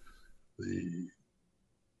 either the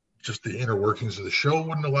inner workings of the show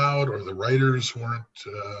wouldn't allow it, or the writers weren't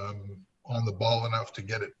on the ball enough to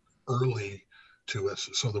get it early to us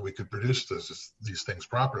so that we could produce these things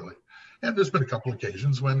properly. And there's been a couple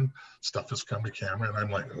occasions when stuff has come to camera and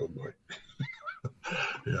I'm like, oh boy,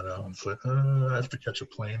 it's like, I have to catch a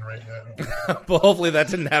plane right now. Well, hopefully that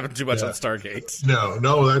didn't happen too much on Stargate. No,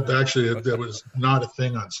 that was not a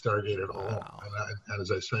thing on Stargate at all. Wow. And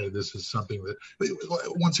as I say, this is something that,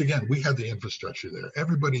 once again, we had the infrastructure there.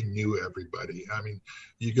 Everybody knew everybody. I mean,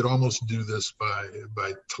 you could almost do this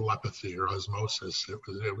by telepathy or osmosis.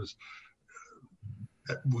 It was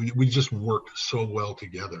we just worked so well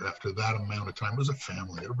together after that amount of time. It was a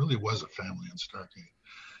family. It really was a family in Stargate.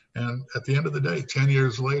 And at the end of the day, 10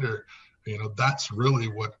 years later, that's really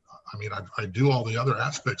what, I do all the other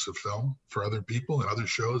aspects of film for other people and other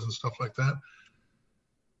shows and stuff like that.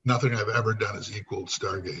 Nothing I've ever done has equaled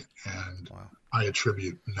Stargate. And wow. I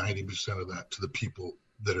attribute 90% of that to the people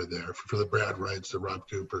that are there, for the Brad Wrights, the Rob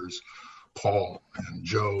Coopers, Paul and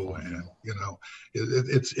Joe, and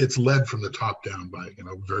it's led from the top down by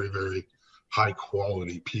very, very high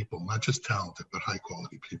quality people, not just talented, but high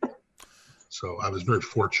quality people. So I was very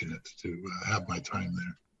fortunate to have my time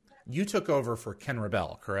there. You took over for Ken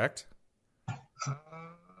Rebel, correct?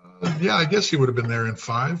 Yeah, I guess he would have been there in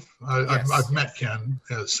 5. Yes. I've met Ken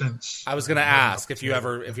since. I was going to ask if you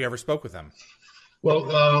ever spoke with him.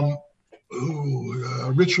 Well,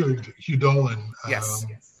 Richard Hudolin Yes.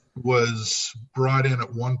 was brought in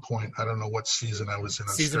at one point. I don't know what season I was in.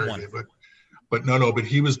 Season Stargate, 1. But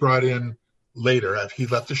he was brought in later. He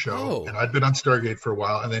left the show, and I'd been on Stargate for a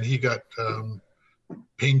while, and then he got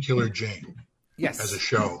Painkiller Jane as a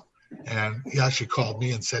show. And he actually called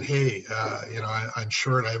me and said, "Hey, I'm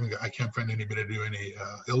short. I can't find anybody to do any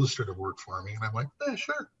illustrative work for me." And I'm like,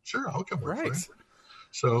 "Sure, I'll come work for you."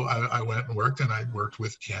 So I went and worked, and I worked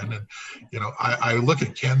with Ken. And I look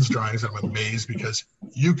at Ken's drawings, and I'm amazed because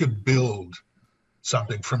you could build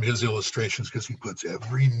something from his illustrations because he puts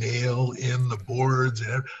every nail in the boards,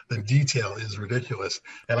 and the detail is ridiculous.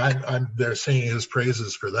 And I'm there singing his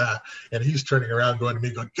praises for that, and he's turning around going to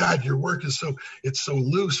me going, "God, your work is so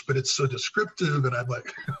loose, but it's so descriptive." And I'm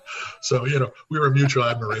like, so we were a mutual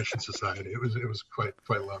admiration society. It was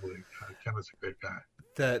quite lovely. Ken was a great guy.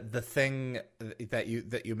 The thing that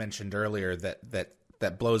you mentioned earlier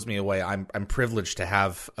that blows me away. I'm privileged to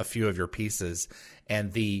have a few of your pieces,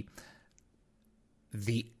 and the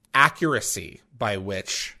accuracy by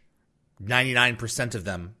which 99% of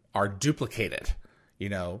them are duplicated,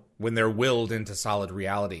 when they're willed into solid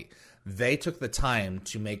reality. They took the time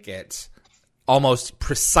to make it almost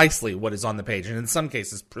precisely what is on the page, and in some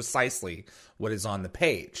cases precisely what is on the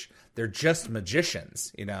page. They're just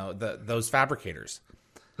magicians, those fabricators.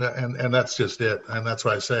 And that's just it. And that's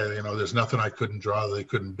why I say, there's nothing I couldn't draw that they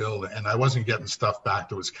couldn't build. And I wasn't getting stuff back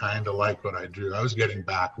that was kind of like what I drew. I was getting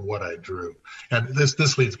back what I drew. And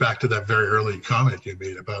this leads back to that very early comment you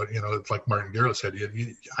made about, it's like Martin Garrow said,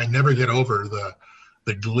 I never get over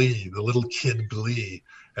the glee, the little kid glee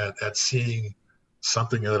at seeing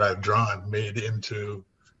something that I've drawn made into,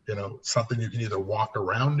 something you can either walk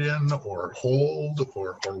around in or hold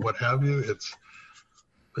or what have you.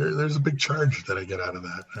 There's a big charge that I get out of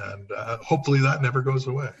that, and hopefully that never goes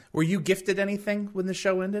away. Were you gifted anything when the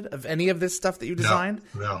show ended of any of this stuff that you designed?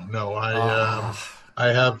 No. I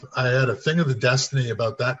had a thing of the Destiny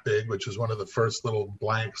about that big, which is one of the first little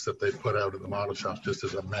blanks that they put out in the model shop just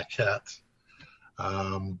as a maquette.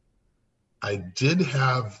 I did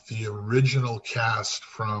have the original cast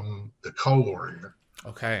from the Cull Warrior.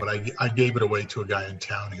 Okay. But I gave it away to a guy in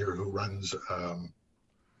town here who runs.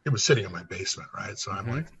 It was sitting in my basement, right? So I'm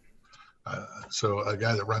like, so a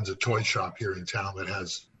guy that runs a toy shop here in town that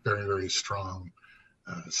has very, very strong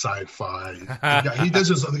sci-fi.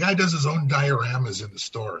 The guy does his own dioramas in the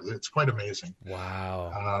store. It's quite amazing.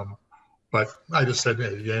 Wow. But I just said,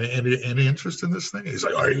 hey, any interest in this thing? He's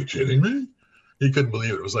like, are you kidding me? He couldn't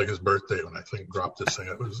believe it. It was like his birthday when I dropped this thing.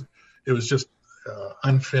 It was just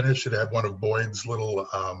unfinished. It had one of Boyd's little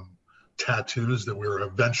tattoos that we were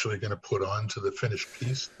eventually going to put onto the finished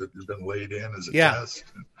piece that had been laid in as a test.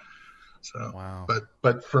 So, wow.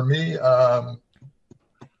 But for me, no,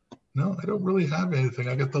 I don't really have anything.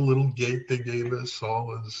 I got the little gate they gave us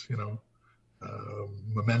all as,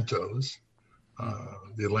 mementos,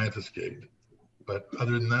 the Atlantis gate. But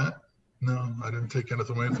other than that, no, I didn't take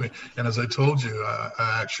anything away from me. And as I told you,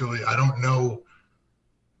 I don't know.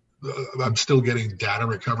 I'm still getting data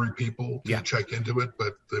recovery people to check into it,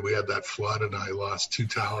 but we had that flood and I lost 2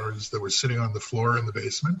 towers that were sitting on the floor in the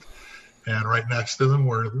basement. And right next to them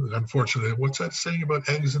were, unfortunately, what's that saying about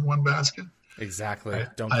eggs in one basket? Exactly.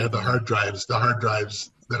 I had the hard drives. The hard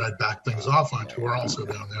drives that I backed things off onto were also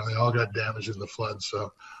down there. They all got damaged in the flood.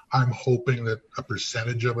 So I'm hoping that a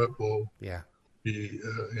percentage of it will be,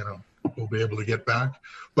 we'll be able to get back.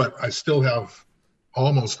 But I still have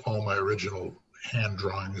almost all my original hand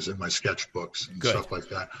drawings in my sketchbooks and stuff like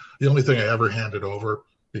that. The only thing I ever handed over,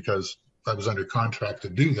 because I was under contract to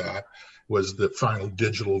do that, was the final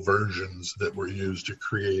digital versions that were used to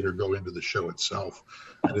create or go into the show itself.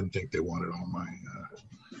 I didn't think they wanted all my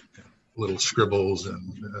little scribbles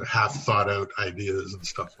and half thought out ideas and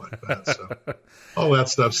stuff like that. So all that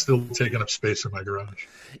stuff's still taking up space in my garage.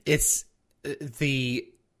 It's the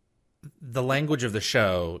language of the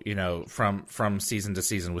show, from season to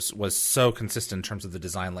season was so consistent in terms of the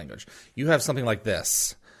design language. You have something like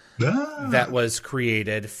this that was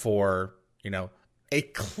created for, a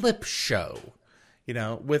clip show,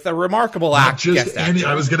 with a remarkable guest actor.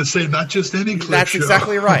 I was going to say, not just any clip show. That's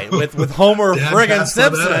exactly right. With Homer friggin'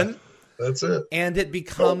 Simpson. That's it. And it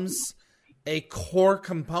becomes a core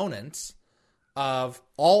component of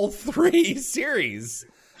all 3 series.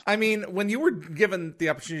 I mean, when you were given the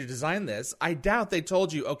opportunity to design this, I doubt they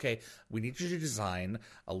told you, okay, we need you to design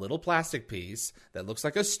a little plastic piece that looks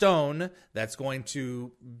like a stone that's going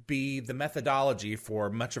to be the methodology for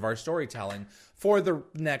much of our storytelling for the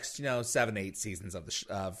next, 7, 8 seasons of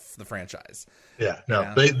the franchise. Yeah,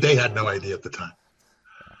 no, they had no idea at the time.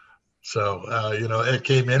 So, it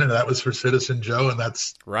came in and that was for Citizen Joe, and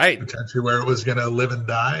that's right, potentially where it was going to live and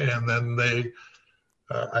die. And then they,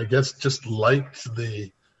 I guess, just liked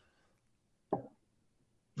the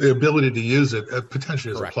ability to use it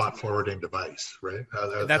potentially as a plot forwarding device, right?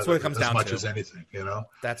 That's what it comes down to. As much as anything,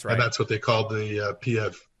 That's right. And that's what they called the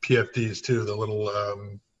PFDs too, the little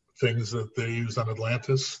things that they use on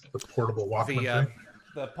Atlantis, the portable Walkman thing.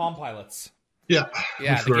 The Palm Pilots. Yeah,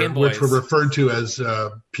 which were referred to as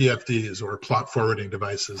PFDs or plot forwarding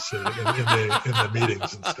devices in the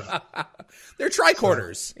meetings and stuff. They're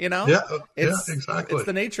tricorders, Yeah, exactly. It's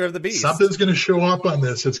the nature of the beast. Something's going to show up on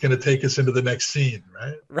this. It's going to take us into the next scene,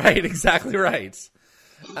 right? Right, exactly right.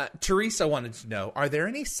 Teresa wanted to know, are there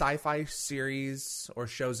any sci-fi series or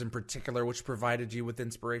shows in particular which provided you with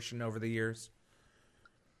inspiration over the years?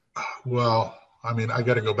 Well, I mean, I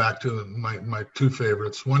got to go back to my two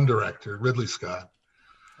favorites. One director, Ridley Scott.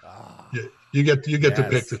 You get to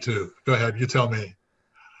pick the two. Go ahead, you tell me.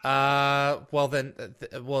 Well,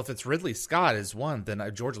 if it's Ridley Scott is one, then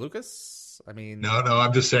George Lucas. I mean, no,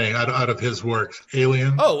 I'm just saying out of his works,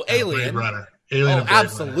 Alien. Oh, Alien, Blade Runner. Alien, and Blade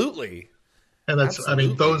absolutely. Runner. And that's, absolutely. I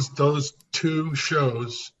mean, those two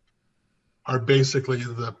shows are basically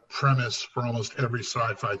the premise for almost every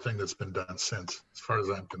sci-fi thing that's been done since, as far as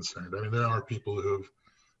I'm concerned. I mean, there are people who've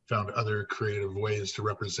found other creative ways to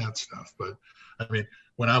represent stuff, but I mean,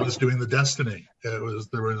 when I was doing the Destiny,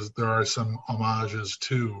 there are some homages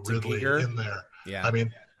to Ridley in there. Yeah. I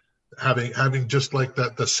mean, having just like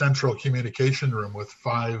the central communication room with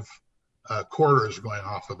 5 corridors going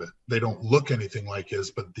off of it. They don't look anything like his,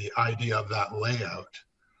 but the idea of that layout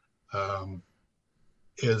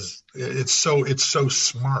it's so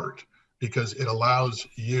smart because it allows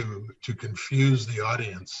you to confuse the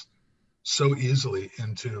audience so easily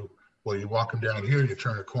into, well, you walk them down here, you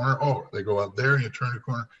turn a corner, oh, they go up there and you turn a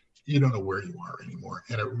corner. You don't know where you are anymore.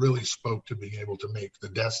 And it really spoke to being able to make the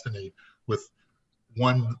Destiny with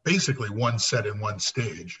basically one set in one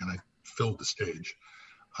stage, and I filled the stage,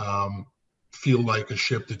 feel like a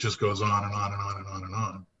ship that just goes on and on and on and on and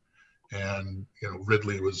on. And,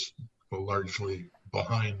 Ridley was largely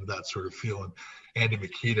behind that sort of feel. And Andy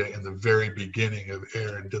Makita in the very beginning of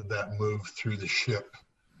Aaron did that move through the ship,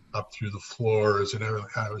 up through the floors and everything.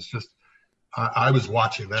 I was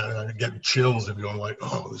watching that and I'm getting chills and going like,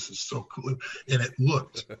 oh, this is so cool. And it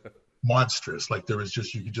looked monstrous. Like you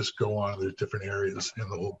could just go on. There's different areas in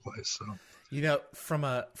the whole place. So, from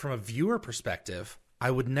a viewer perspective,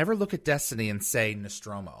 I would never look at Destiny and say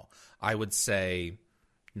Nostromo. I would say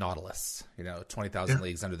Nautilus, 20,000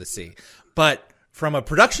 Leagues Under the Sea. But from a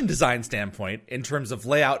production design standpoint, in terms of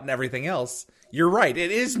layout and everything else, you're right.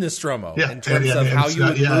 It is Nostromo in terms of how you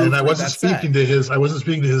would move. And I wasn't speaking to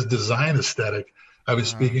his design aesthetic. I was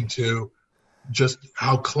speaking to just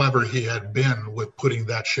how clever he had been with putting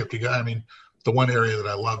that ship together. I mean, the one area that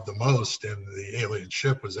I loved the most in the alien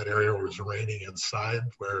ship was that area where it was raining inside,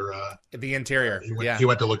 where the interior. He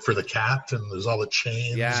went to look for the cat, and there's all the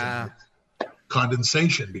chains. Yeah. And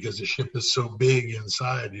condensation because the ship is so big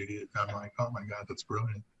inside. I'm like, oh my God, that's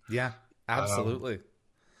brilliant. Yeah, absolutely.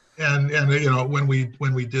 And when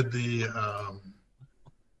we did the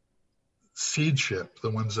seed ship, the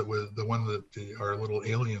one that our little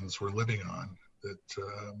aliens were living on, that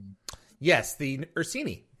yes, the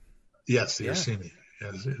Ursini. Yes, the Ursini.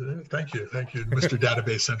 Yes, thank you, Mr.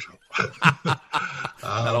 Database Central.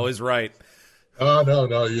 Not always right. Oh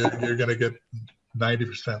no, you're going to get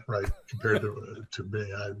 90% right compared to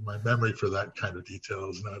me. My memory for that kind of detail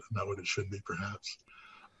is not what it should be, perhaps.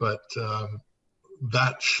 But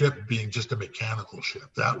that ship being just a mechanical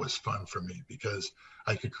ship, that was fun for me because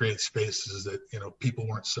I could create spaces that people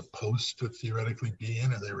weren't supposed to theoretically be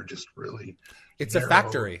in, and they were just really it's narrow, a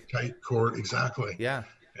factory, tight cord, exactly. Yeah.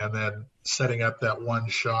 And then setting up that one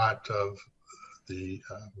shot of the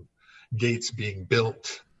gates being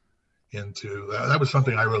built into that was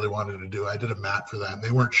something I really wanted to do. I did a map for that, and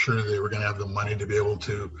they weren't sure they were going to have the money to be able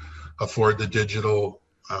to afford the digital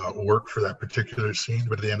work for that particular scene.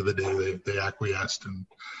 But at the end of the day, they acquiesced and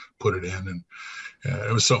put it in, and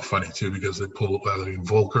it was so funny too because they pulled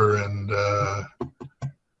Volker and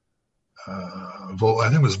I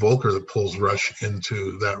think it was Volker that pulls Rush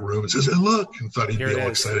into that room and says, "Hey, look," and thought he'd be all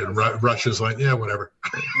excited. And Rush is like, "Yeah, whatever."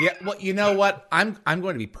 Yeah, well, you know what? I'm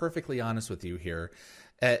going to be perfectly honest with you here.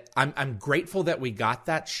 I'm grateful that we got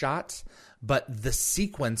that shot, but the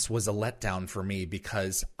sequence was a letdown for me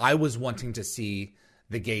because I was wanting to see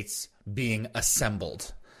the gates being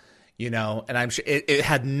assembled. And I'm sure it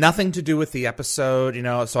had nothing to do with the episode,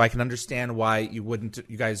 so I can understand why you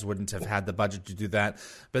guys wouldn't have had the budget to do that.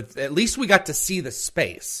 But at least we got to see the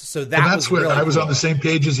space. So that's what really I was cool. On the same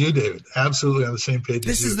page as you, David. Absolutely on the same page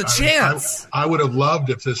this as you. This is the chance. I would have loved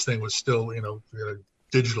if this thing was still,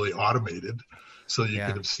 digitally automated, so you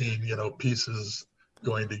could have seen, pieces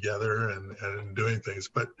going together and doing things.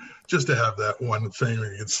 But just to have that one thing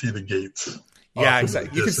where you can see the gates. Yeah,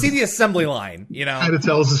 exactly. You can see the assembly line, Kind of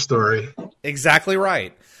tells the story. Exactly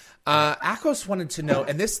right. Akos wanted to know,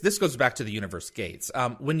 and this goes back to the universe gates.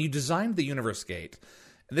 When you designed the universe gate,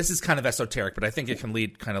 this is kind of esoteric, but I think it can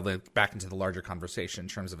lead kind of back into the larger conversation in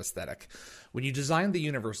terms of aesthetic. When you designed the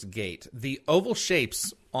universe gate, the oval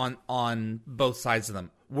shapes on both sides of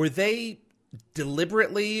them, were they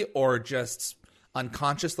deliberately or just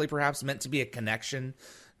unconsciously perhaps meant to be a connection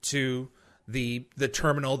to the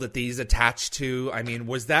terminal that these attach to? I mean,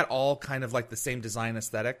 was that all kind of like the same design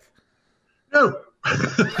aesthetic? No.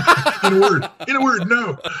 in a word,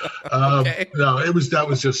 no. Okay. No, that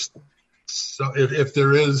was just, so if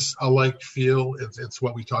there is a like feel, it's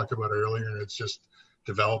what we talked about earlier. It's just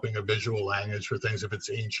developing a visual language for things. If it's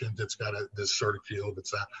ancient, it's got this sort of feel. If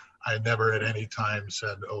it's that, I never at any time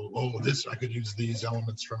said, this, I could use these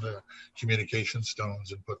elements from the communication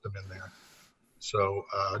stones and put them in there. So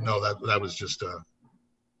no, that was just a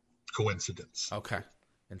coincidence. Okay,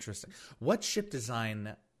 interesting. What ship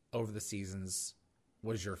design over the seasons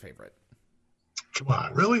was your favorite? Come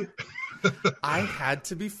on, really? I had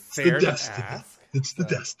to be fair to ask. It's the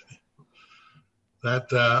destiny.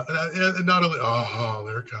 That not only. Oh,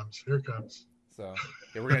 there it comes. So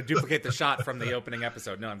we're gonna duplicate the shot from the opening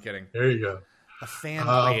episode. No, I'm kidding. There you go. A fan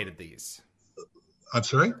created these. I'm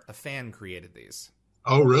sorry? A fan created these.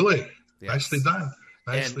 Oh, really? Yes. Nicely done.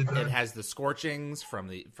 It has the scorchings from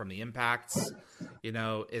the impacts. It's.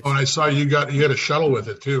 Oh, and I saw you got a shuttle with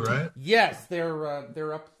it too, right? Yes,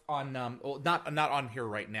 they're up on not on here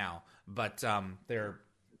right now, but they're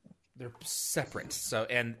separate. So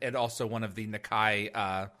and also one of the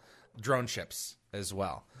Nakai drone ships as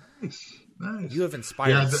well. Nice. You have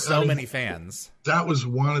inspired so many fans. That was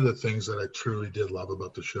one of the things that I truly did love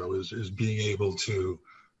about the show is being able to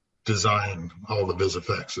design all the vis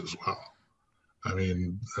effects as well. I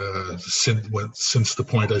mean, since the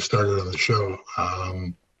point I started on the show,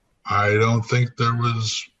 I don't think there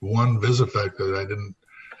was one vis effect that I didn't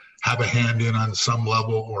have a hand in on some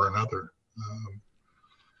level or another.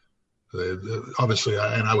 Obviously,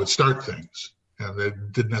 I would start things, and they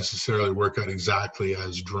didn't necessarily work out exactly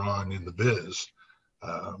as drawn in the viz.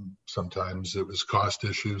 Sometimes it was cost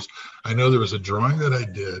issues. I know there was a drawing that I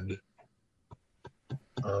did.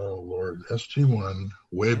 Oh Lord, SG-1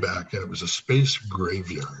 way back, and it was a space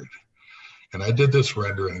graveyard. And I did this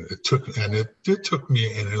rendering. It took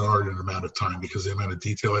me an inordinate amount of time because the amount of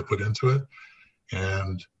detail I put into it,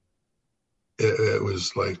 and it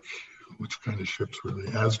was like, which kind of ships were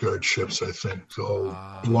they? Asgard ships, I think, all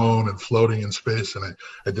blown and floating in space. And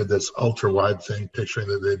I did this ultra wide thing, picturing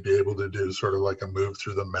that they'd be able to do sort of like a move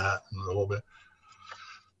through the mat and a little bit.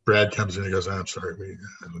 Brad comes in and he goes, I'm sorry.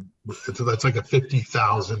 That's like a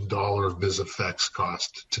 $50,000 vis effects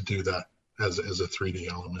cost to do that as a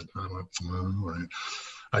 3D element. And I'm like, all right.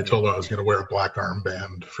 I told him I was going to wear a black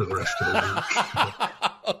armband for the rest of the week.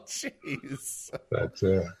 Oh, jeez.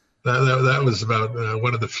 That was about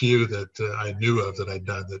one of the few that I knew of that I'd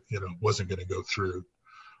done that, wasn't going to go through.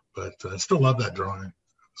 But I still love that drawing.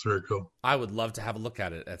 It's very cool. I would love to have a look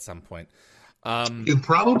at it at some point. You've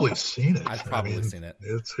probably seen it. I've probably seen it.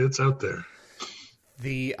 It's out there.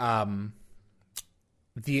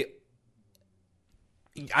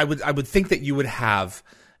 I would think that you would have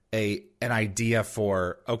an idea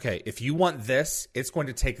for, okay, if you want this, it's going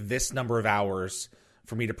to take this number of hours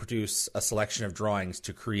for me to produce a selection of drawings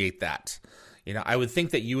to create that. I would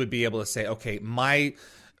think that you would be able to say, okay, my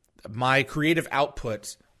creative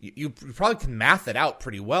output, you probably can math it out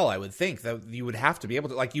pretty well. I would think that you would have to be able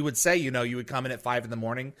to, like you would say, you would come in at 5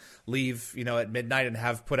 a.m, leave, at midnight and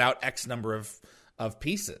have put out X number of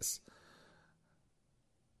pieces.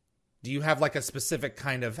 Do you have like a specific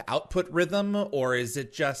kind of output rhythm, or is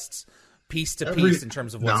it just piece to piece in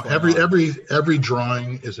terms of what's going on? Every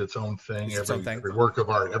drawing is its own thing. Every work of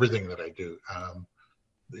art, everything that I do.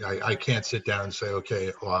 I can't sit down and say,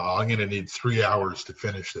 okay, well, I'm going to need 3 hours to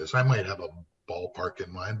finish this. I might have a ballpark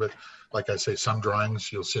in mind, but like I say, some drawings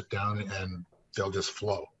you'll sit down and they'll just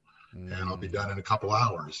flow, and I'll be done in a couple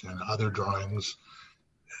hours. And other drawings,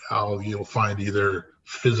 how you'll find either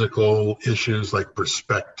physical issues like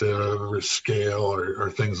perspective or scale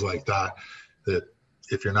or things like that, that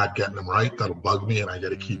if you're not getting them right, that'll bug me, and I got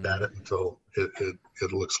to keep at it until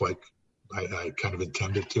it looks like I kind of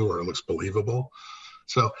intended to, or it looks believable.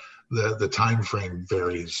 So the time frame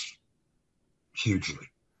varies hugely,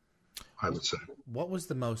 I would say. What was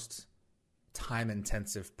the most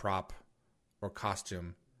time-intensive prop or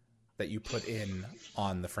costume that you put in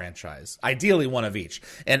on the franchise? Ideally one of each.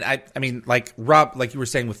 And I mean, like Rob, like you were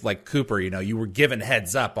saying with like Cooper, you were given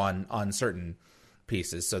heads up on certain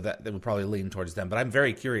pieces, so that would probably lean towards them. But I'm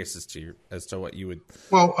very curious as to what you would.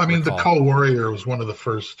 Well, I mean, recall. The Cull Warrior was one of the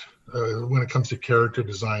first. When it comes to character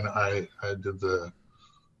design, I did the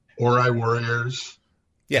Ori Warriors,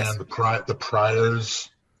 yes, and the Priors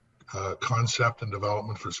concept and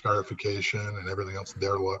development for scarification and everything else.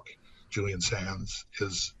 Their look, Julian Sands,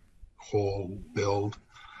 his whole build.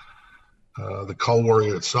 The Cull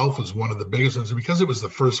Warrior itself was one of the biggest ones, because it was the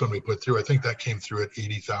first one we put through. I think that came through at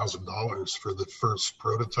 $80,000 for the first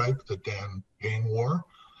prototype that Dan Payne wore.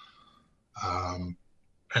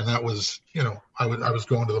 And that was, I was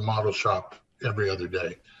going to the model shop every other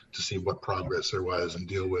day to see what progress there was and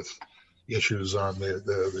deal with issues on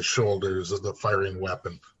the shoulders of the firing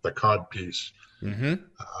weapon, the cod piece. Mm-hmm.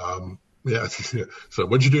 Yeah. So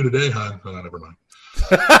what'd you do today, hon? Oh, never mind.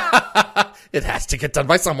 It has to get done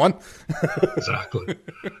by someone. Exactly.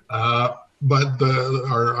 But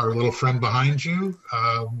our little friend behind you,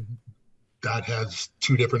 that has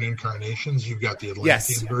two different incarnations. You've got the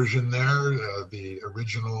Atlantean version there, the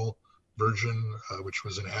original version, which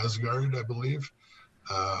was in Asgard, I believe,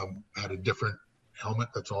 had a different helmet.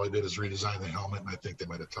 That's all I did is redesign the helmet, and I think they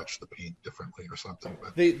might have touched the paint differently or something.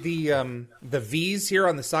 But the V's here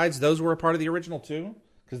on the sides, those were a part of the original too,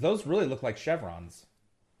 because those really look like chevrons.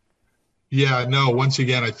 Yeah, no. Once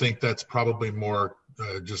again, I think that's probably more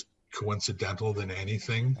just coincidental than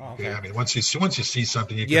anything. Oh, okay. I mean, once you see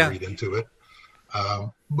something, you can read into it.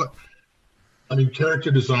 But I mean,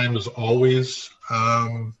 character design was always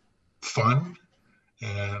fun,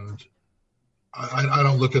 and I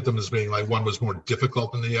don't look at them as being like one was more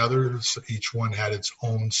difficult than the others. Each one had its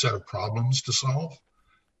own set of problems to solve,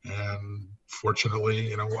 and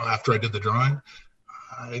fortunately, after I did the drawing,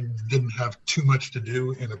 I didn't have too much to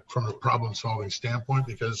do from a problem-solving standpoint,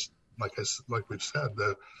 because, like we've said,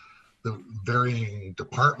 the varying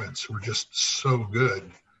departments were just so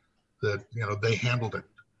good that they handled it,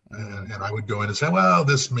 and I would go in and say, well,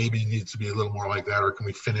 this maybe needs to be a little more like that, or can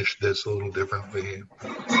we finish this a little differently,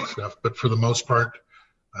 and stuff. But for the most part,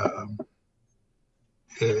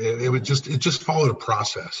 it just followed a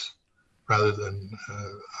process rather than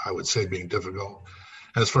I would say being difficult.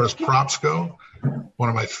 As far as props go, one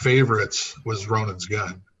of my favorites was Ronan's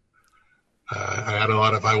gun.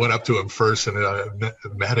 I went up to him first and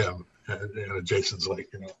met him, and Jason's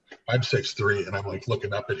like, I'm 6'3", and I'm like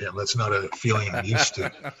looking up at him. That's not a feeling I'm used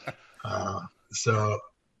to. So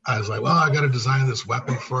I was like, well, I got to design this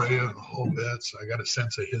weapon for you and the whole bit. So I got a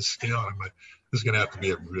sense of his scale. I'm like, this is going to have to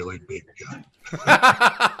be a really big gun.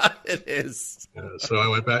 It is. So I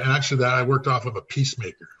went back, and actually I worked off of a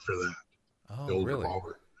Peacemaker for that. Oh, the old really?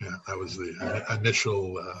 revolver. Yeah, that was the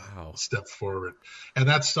initial step forward, and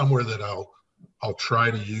that's somewhere that I'll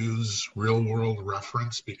try to use real world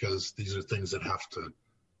reference, because these are things that have to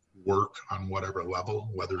work on whatever level.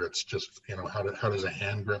 Whether it's just how does a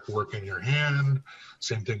hand grip work in your hand?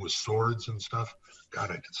 Same thing with swords and stuff.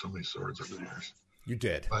 God, I did so many swords over the years. You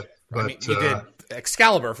did. But I mean, you did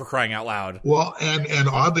Excalibur, for crying out loud. Well, and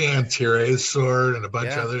oddly, Antirae's sword and a bunch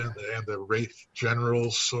of other, and the Wraith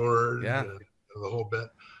General's sword, and the whole bit.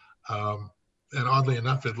 And oddly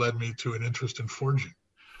enough, it led me to an interest in forging,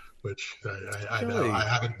 which I know I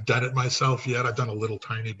haven't done it myself yet. I've done a little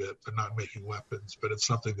tiny bit, but not making weapons. But it's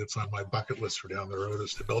something that's on my bucket list for down the road,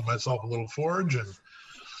 is to build myself a little forge and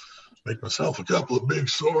make myself a couple of big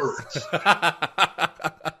swords.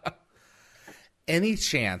 Any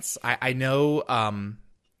chance? I know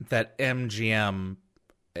that MGM,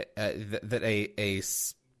 that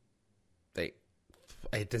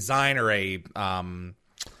a design or a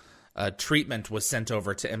treatment was sent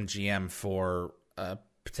over to MGM for a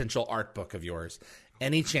potential art book of yours.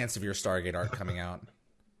 Any chance of your Stargate art coming out?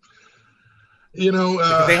 They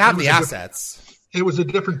have the assets. It was a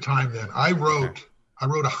different time then. I wrote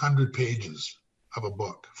 100 pages of a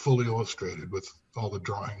book, fully illustrated, with all the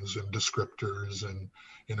drawings and descriptors and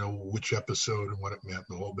which episode and what it meant,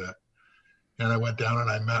 the whole bit. And I went down and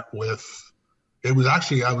I met with. It was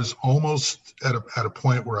actually, I was almost at a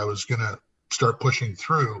point where I was going to start pushing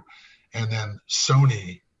through, and then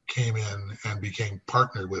Sony came in and became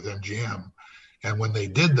partnered with MGM. And when they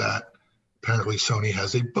did that, apparently Sony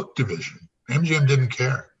has a book division. MGM didn't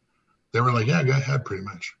care. They were like, yeah, go ahead, pretty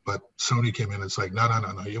much. But Sony came in and it's like, no.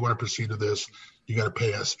 You want to proceed with this, you got to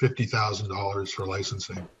pay us $50,000 for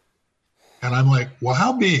licensing. And I'm like, well,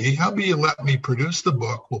 how be you let me produce the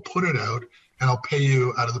book, we'll put it out, and I'll pay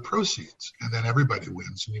you out of the proceeds. And then everybody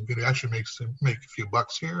wins. And you could actually make a few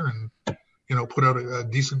bucks here and, put out a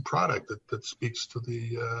decent product that speaks to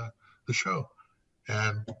the show.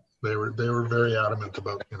 And they were very adamant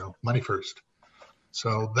about, money first.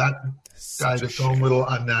 So that died its own little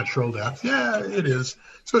unnatural death. Yeah, it is.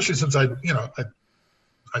 Especially since I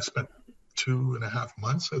spent 2.5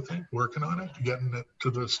 months, I think, working on it, getting it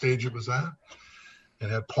to the stage it was at. And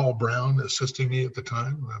had Paul Brown assisting me at the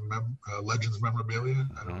time, Legends Memorabilia.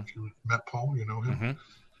 I don't know if you met Paul, you know him.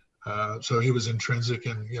 So he was intrinsic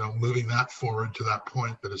in, moving that forward to that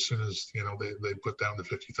point that as soon as, they put down the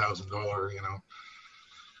 $50,000,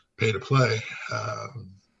 pay to play,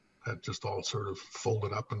 that just all sort of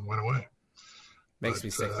folded up and went away. Makes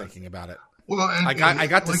me sick thinking about it. Well, and I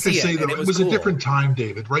got to see it. It was cool. A different time,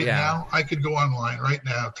 David. Right now, I could go online right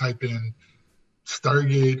now, type in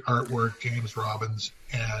Stargate artwork, James Robbins,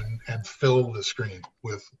 and fill the screen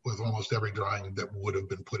with almost every drawing that would have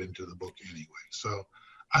been put into the book anyway. So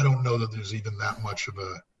I don't know that there's even that much of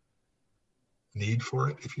a need for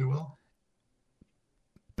it, if you will.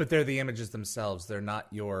 But they're the images themselves. They're not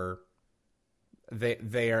your. They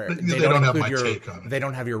don't have my take on it. They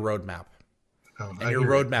don't have your roadmap. Oh, and your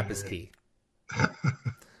roadmap is key.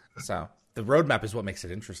 So the roadmap is what makes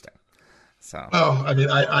it interesting. So. Oh, I mean,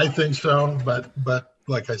 I think so, but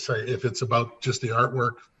like I say, if it's about just the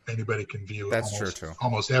artwork, anybody can view it. That's true too.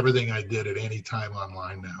 Almost everything I did at any time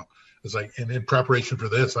online now. It's like, and in preparation for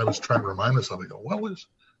this, I was trying to remind myself, I go, what was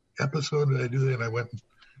episode did I do that? And I went,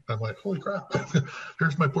 I'm like, holy crap,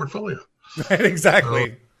 here's my portfolio.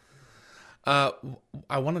 Exactly. I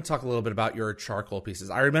want to talk a little bit about your charcoal pieces.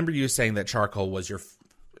 I remember you saying that charcoal was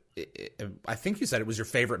I think you said it was your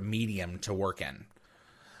favorite medium to work in.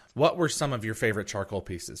 What were some of your favorite charcoal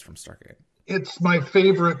pieces from Stargate? It's my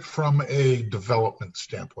favorite from a development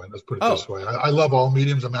standpoint. Let's put it this way. I love all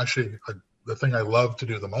mediums. I'm actually, the thing I love to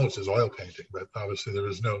do the most is oil painting, but obviously there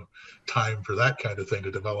was no time for that kind of thing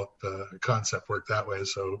to develop concept work that way.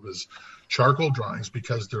 So it was charcoal drawings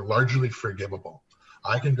because they're largely forgivable.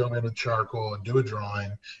 I can go in with charcoal and do a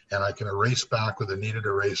drawing, and I can erase back with a kneaded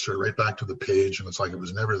eraser right back to the page, and it's like it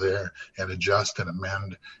was never there, and adjust and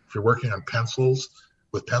amend. If you're working on pencils,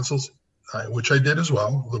 which I did as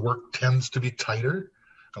well, the work tends to be tighter.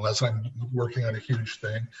 Unless I'm working on a huge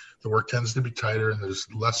thing, the work tends to be tighter, and there's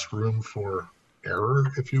less room for error,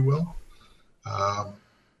 if you will.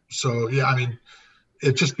 So, yeah, I mean,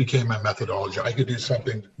 it just became my methodology. I could do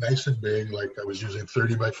something nice and big, like I was using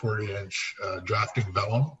 30 by 40 inch drafting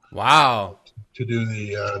vellum. Wow. To do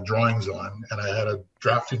the drawings on. And I had a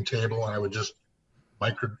drafting table, and I would just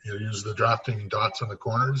use the drafting dots on the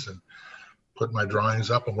corners and put my drawings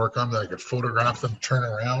up and work on them. I could photograph them, turn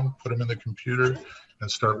around, put them in the computer,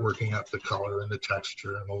 and start working up the color and the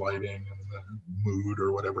texture and the lighting and the mood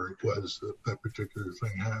or whatever it was that particular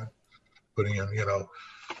thing had. Putting in,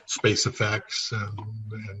 space effects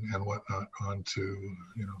and whatnot onto,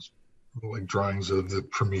 like drawings of the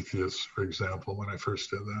Prometheus, for example, when I first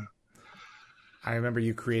did that. I remember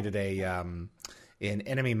you created in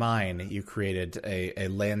Enemy Mine, you created a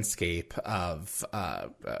landscape of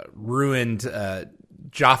ruined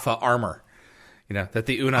Jaffa armor, that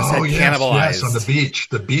the Unas had cannibalized. Yes, on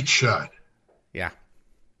the beach shot. Yeah.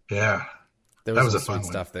 Yeah. There was some fun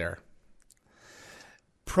stuff there.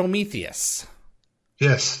 Prometheus.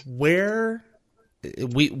 Yes.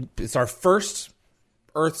 It's our first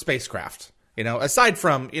Earth spacecraft, aside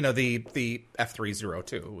from, the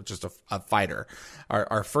F-302, which is a fighter,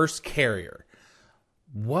 our first carrier.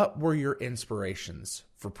 What were your inspirations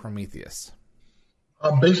for Prometheus?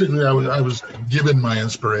 Basically, I was given my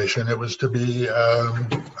inspiration. It was to be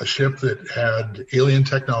a ship that had alien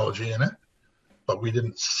technology in it, but we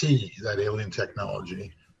didn't see that alien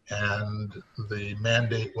technology. And the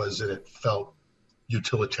mandate was that it felt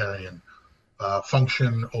utilitarian,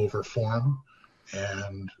 function over form,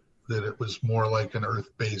 and that it was more like an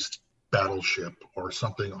Earth-based battleship or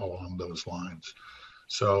something along those lines.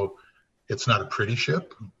 So it's not a pretty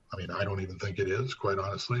ship. I mean, I don't even think it is, quite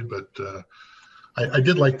honestly, but I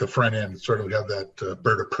did like the front end, sort of have that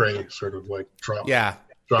bird of prey sort of like drop. Yeah,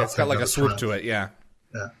 it's got like a swoop to it, yeah.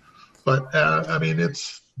 Yeah, but I mean,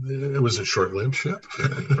 it was a short-lived ship.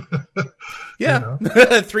 Yeah,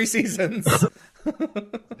 3 seasons.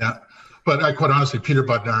 Yeah, but quite honestly, Peter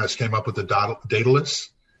Budnaris came up with the Daedalus,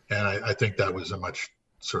 and I think that was a much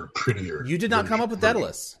sort of prettier. You did not come up with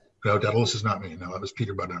Daedalus. No, Daedalus is not me. No, it was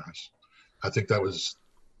Peter Budnaris. I think that was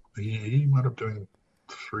he wound up doing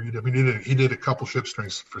 3. I mean, he did a couple ship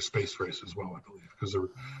strings for space race as well, I believe, because there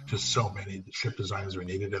were just so many ship designs were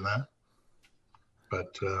needed in that.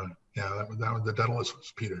 But yeah, the Daedalus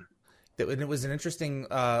was Peter. And it was an interesting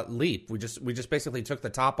leap. We just basically took the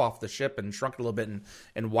top off the ship and shrunk it a little bit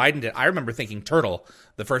and widened it. I remember thinking turtle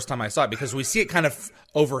the first time I saw it, because we see it kind of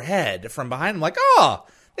overhead from behind. I'm like, oh,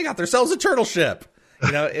 they got themselves a turtle ship.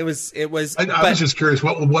 You know, it was. I was just curious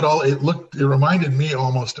what all it looked. It reminded me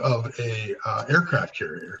almost of a aircraft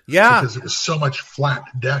carrier. Yeah, because it was so much flat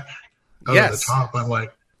deck over the top. I'm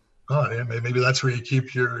like, oh, yeah, maybe that's where you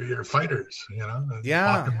keep your fighters. You know,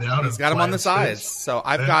 yeah. Lock them down. He's got them on the sides. So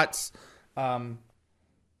I've got the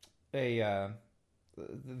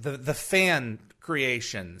fan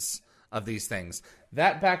creations of these things.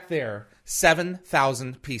 That back there,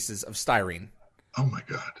 7,000 pieces of styrene. Oh my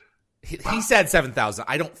God. He said 7,000.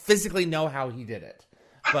 I don't physically know how he did it,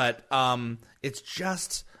 but it's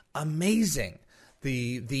just amazing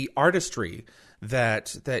the artistry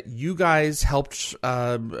that you guys helped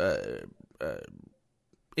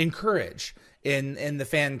encourage in the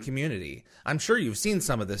fan community. I'm sure you've seen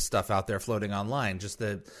some of this stuff out there floating online. Just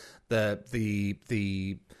the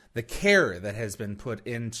care that has been put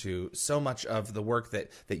into so much of the work that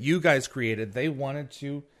you guys created. They wanted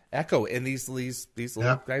to echo in these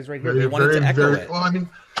little guys right here. They wanted to echo it. Well, I mean,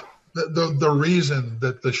 the reason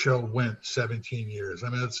that the show went 17 years, I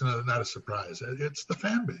mean, it's not a surprise. It's the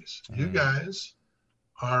fan base. You guys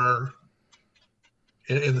are,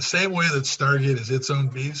 in the same way that Stargate is its own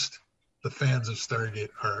beast, the fans of Stargate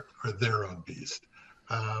are their own beast.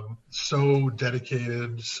 So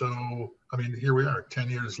dedicated. So, I mean, here we are 10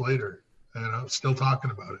 years later, still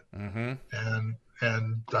talking about it. Mm-hmm.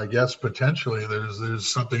 And I guess potentially there's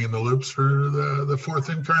something in the loops for the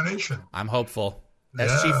 4th incarnation. I'm hopeful.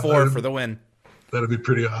 SG-4 for the win. That'd be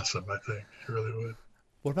pretty awesome, I think. It really would.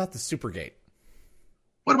 What about the Supergate?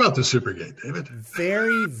 What about the Supergate, David?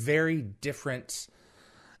 Very, very different.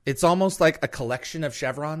 It's almost like a collection of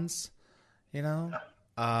chevrons, you know?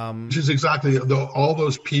 Which is exactly, all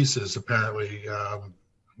those pieces, apparently,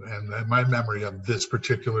 and my memory of this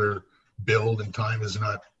particular build and time is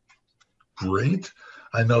not great.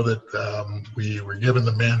 I know that we were given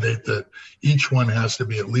the mandate that each one has to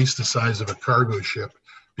be at least the size of a cargo ship,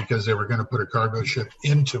 because they were going to put a cargo ship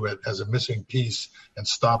into it as a missing piece and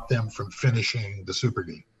stop them from finishing the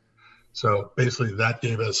Supergate. So basically that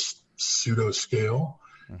gave us pseudo scale.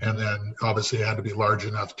 Mm-hmm. And then obviously it had to be large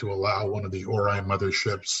enough to allow one of the Ori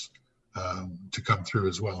motherships to come through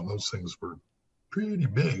as well. And those things were pretty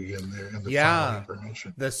big in the final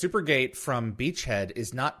incarnation. The Supergate from Beachhead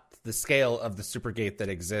is not the scale of the Supergate that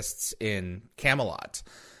exists in Camelot.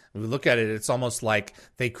 When we look at it, it's almost like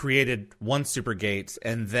they created one Supergate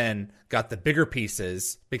and then got the bigger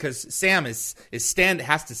pieces, because Sam has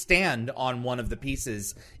to stand on one of the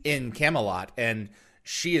pieces in Camelot, and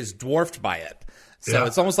she is dwarfed by it. So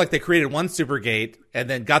it's almost like they created one Supergate and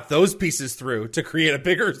then got those pieces through to create a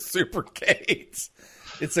bigger Supergate.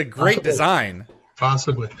 It's a great design.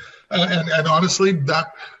 Possibly. And honestly,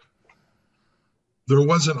 that there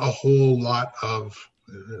wasn't a whole lot of,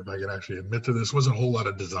 if I can actually admit to this, wasn't a whole lot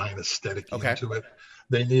of design aesthetic into it.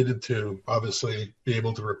 They needed to obviously be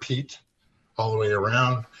able to repeat all the way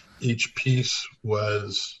around. Each piece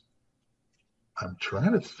was, I'm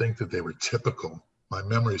trying to think that they were typical. My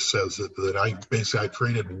memory says that I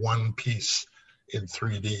created one piece in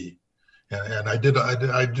 3D. And I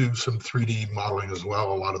do some 3D modeling as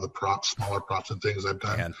well. A lot of the props, smaller props and things I've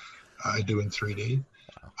done, I do in 3D.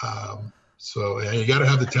 So you got to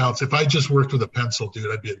have the talents. If I just worked with a pencil, dude,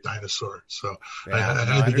 I'd be a dinosaur. So I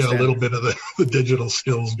had to get a little bit of the digital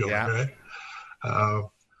skills going, right?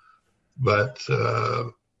 But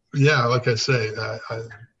like I say,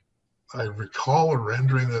 I recall a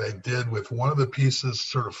rendering that I did with one of the pieces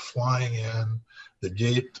sort of flying in, the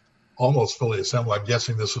gate almost fully assembled. I'm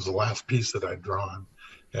guessing this was the last piece that I'd drawn.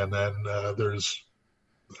 And then there's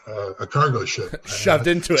a cargo ship. Shoved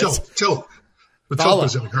into it. Tilt. The Tilt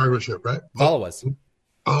was in the cargo ship, right? Vala was.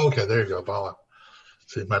 Oh, okay. There you go. Vala.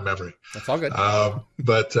 See, my memory. That's all good.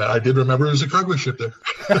 But I did remember there was a cargo ship there.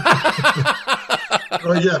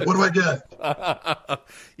 What do I get?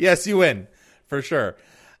 Yes, you win. For sure.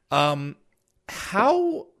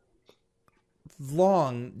 How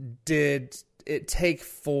long did it take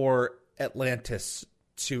for Atlantis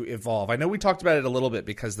to evolve? I know we talked about it a little bit,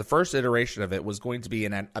 because the first iteration of it was going to be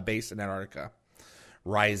in a base in Antarctica,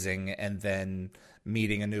 rising and then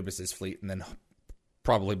meeting Anubis's fleet and then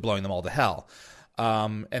probably blowing them all to hell.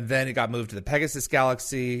 And then it got moved to the Pegasus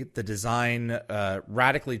Galaxy. The design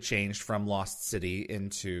radically changed from Lost City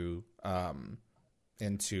into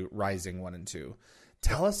into Rising 1 and 2.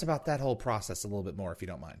 Tell us about that whole process a little bit more, if you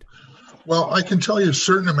don't mind. Well, I can tell you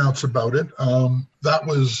certain amounts about it. That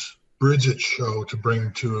was Bridget's show to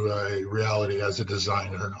bring to a reality as a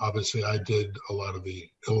designer. Obviously, I did a lot of the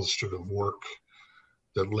illustrative work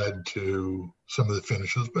that led to some of the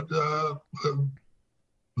finishes, but the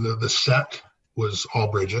set was all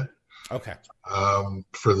Bridget. Okay.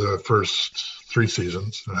 For the first 3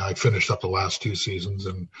 seasons. And I finished up the last 2 seasons,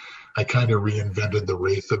 and I kind of reinvented the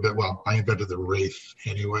Wraith a bit. Well, I invented the Wraith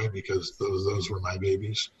anyway, because those were my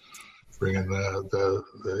babies, bringing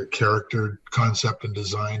the character concept and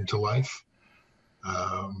design to life,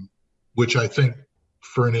 which I think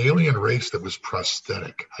for an alien race that was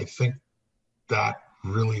prosthetic, I think that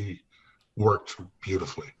really worked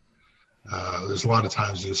beautifully. There's a lot of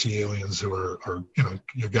times you see aliens who are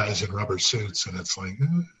your guys in rubber suits, and it's like,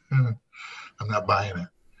 I'm not buying it,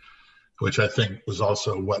 which I think was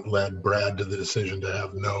also what led Brad to the decision to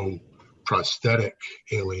have no prosthetic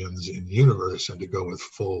aliens in universe and to go with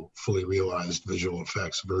fully realized visual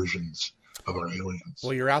effects versions of our aliens.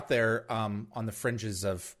 Well, you're out there on the fringes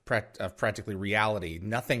of practically reality.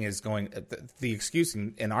 Nothing is going. The excuse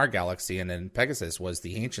in our galaxy and in Pegasus was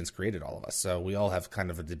the ancients created all of us, so we all have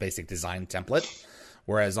kind of a basic design template.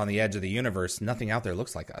 Whereas on the edge of the universe, nothing out there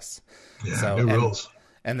looks like us. Yeah, so, new rules.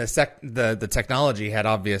 And the technology had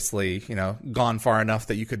obviously gone far enough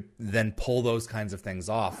that you could then pull those kinds of things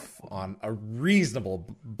off on a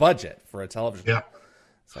reasonable budget for a television. Yeah.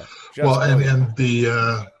 So and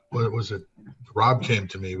the. What was it? Rob came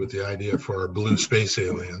to me with the idea for our blue space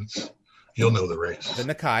aliens. You'll know the race.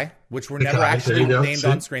 The Nakai, which were never actually named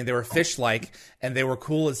on screen. They were fish-like, and they were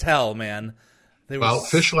cool as hell, man.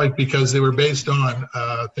 Fish-like because they were based on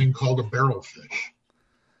a thing called a barrelfish,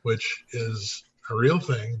 which is a real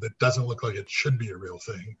thing that doesn't look like it should be a real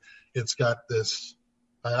thing. It's got this,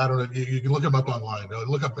 I don't know, you can look them up online.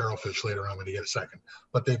 Look up barrelfish later on when you get a second.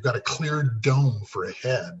 But they've got a clear dome for a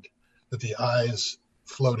head that the eyes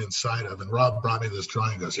float inside of, and Rob brought me this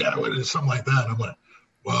drawing and goes, yeah, what is something like that? And I'm like,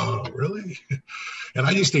 whoa, really? And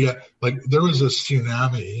I used to get, there was a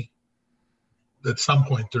tsunami at some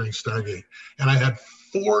point during Stargate, and I had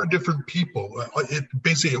 4 different people.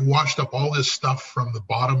 It washed up all this stuff from the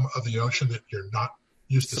bottom of the ocean that you're not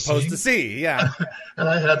supposed to see. Yeah. And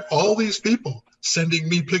I had all these people sending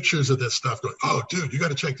me pictures of this stuff going, oh, dude, you got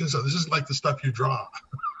to check this out. This is like the stuff you draw.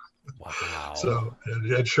 Wow. So,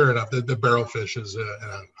 and sure enough, the barrelfish is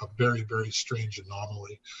a very, very strange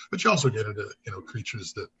anomaly. But you also get into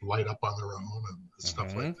creatures that light up on their own and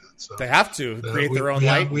stuff like that. So they have to create their own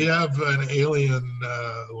light. We have an alien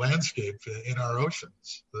landscape in our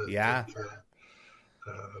oceans.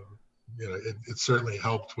 It certainly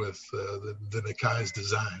helped with the Nakai's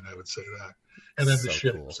design, I would say that. And then the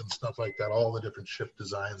ships and stuff like that, all the different ship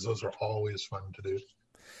designs, those are always fun to do.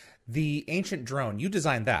 The ancient drone, you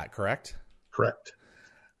designed that, correct? Correct.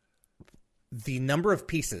 The number of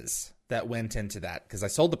pieces that went into that, because I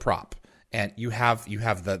sold the prop, and you have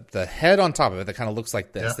the head on top of it that kind of looks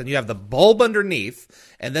like this. Yeah. Then you have the bulb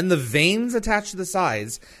underneath, and then the veins attached to the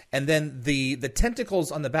sides, and then the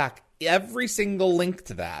tentacles on the back. Every single link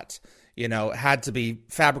to that, had to be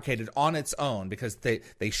fabricated on its own because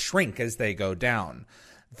they shrink as they go down.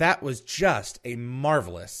 That was just a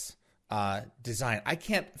marvelous design. I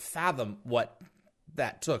can't fathom what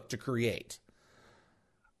that took to create.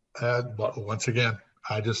 But once again,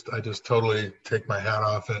 I just totally take my hat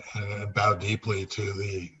off and bow deeply to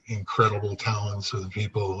the incredible talents of the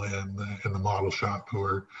people in the model shop who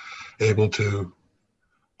are able to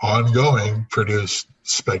ongoing produce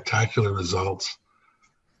spectacular results.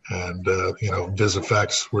 And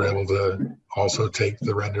VisFX were able to also take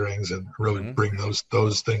the renderings and really bring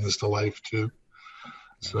those things to life too.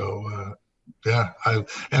 So,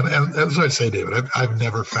 and as I say, David, I've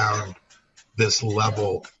never found this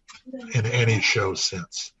level in any show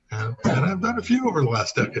since. And I've done a few over the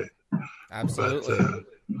last decade. Absolutely.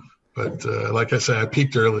 But like I said, I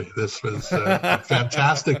peaked early. This was a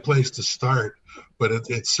fantastic place to start, but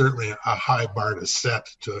it's certainly a high bar to set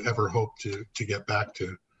to ever hope to get back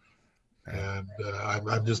to. And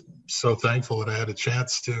I'm just so thankful that I had a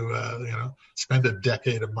chance to, spend a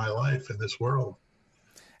decade of my life in this world.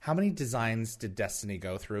 How many designs did Destiny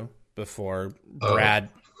go through before Brad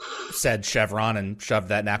said chevron and shoved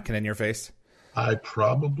that napkin in your face? I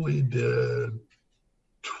probably did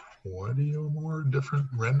 20 or more different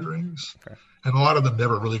renderings. Okay. And a lot of them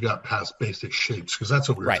never really got past basic shapes because that's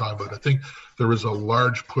what we were talking about. I think there was a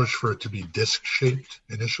large push for it to be disc-shaped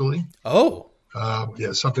initially. Oh.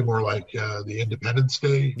 Something more like the Independence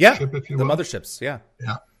Day ship, if you will. The motherships, yeah.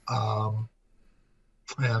 Yeah.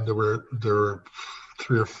 And there were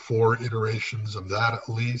 3 or 4 iterations of that at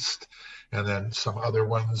least, and then some other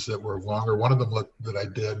ones that were longer. One of them that I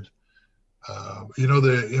did,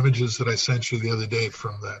 the images that I sent you the other day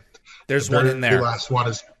from that. There's one in there. The last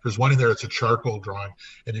one there's one in there. It's a charcoal drawing,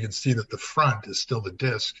 and you can see that the front is still the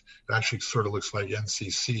disc. It actually sort of looks like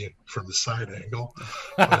NCC from the side angle,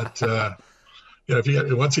 but.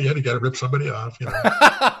 Once again, you got to rip somebody off.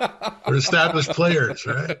 They're established players,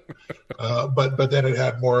 right? But then it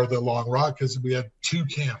had more of the long rock because we had 2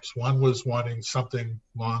 camps. One was wanting something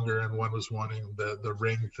longer, and one was wanting the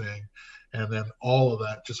ring thing. And then all of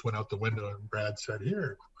that just went out the window. And Brad said,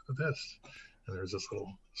 "Here, look at this." And there's this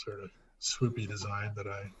little sort of swoopy design that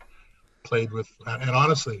I played with. And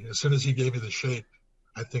honestly, as soon as he gave me the shape,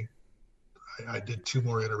 I think I did 2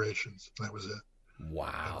 more iterations. That was it.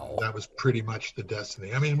 Wow. That was pretty much the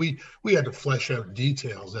destiny. I mean, we had to flesh out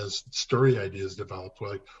details as story ideas developed,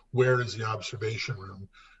 like where is the observation room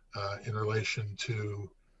in relation to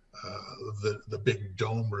the big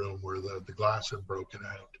dome room where the glass had broken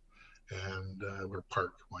out, and where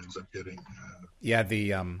Park winds up getting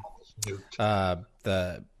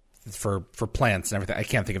the for plants and everything. I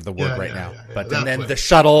can't think of the word now. Yeah. But and then the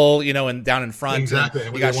shuttle, and down in front. Exactly.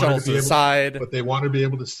 You got shuttles to the side. But they want to be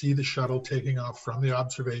able to see the shuttle taking off from the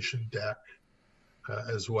observation deck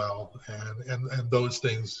as well. And those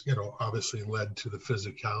things, obviously led to the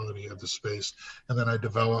physicality of the space. And then I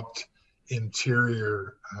developed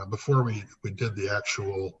interior, before we did the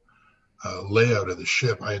actual layout of the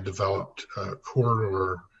ship, I had developed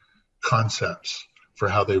corridor concepts for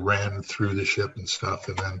how they ran through the ship and stuff.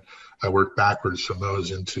 And then I worked backwards from those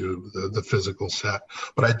into the physical set.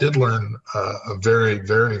 But I did learn a very,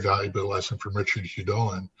 very valuable lesson from Richard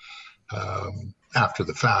Hudolin after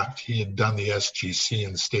the fact. He had done the SGC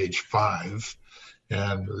in stage 5,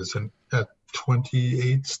 and it was a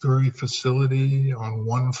 28-story facility on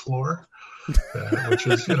 1 floor, which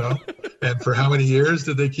is, and for how many years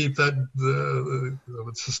did they keep that the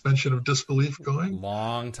suspension of disbelief going?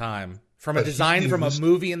 Long time. From a design from a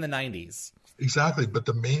movie in the 90s. Exactly. But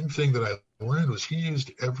the main thing that I learned was he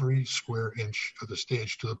used every square inch of the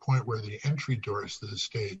stage to the point where the entry doors to the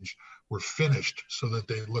stage were finished so that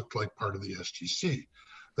they looked like part of the SGC.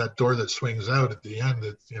 That door that swings out at the end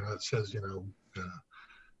that, it says,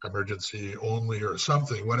 emergency only or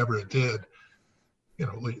something, whatever it did,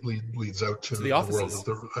 leads out to the offices.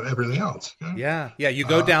 World of everything else. Yeah. You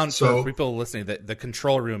go down. So for people listening, the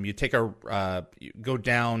control room, you take you go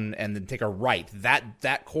down and then take a right.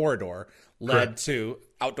 That corridor led to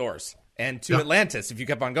outdoors and to Atlantis if you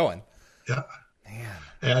kept on going. Yeah.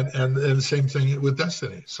 Man. And the same thing with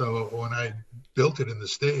Destiny. So when I built it in the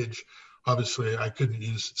stage, obviously I couldn't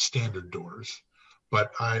use standard doors,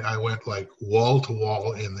 but I went like wall to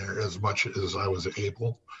wall in there as much as I was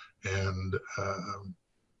able, and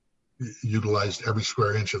utilized every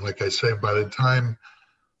square inch. And like I say, by the time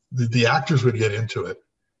the actors would get into it,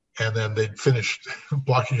 and then they'd finish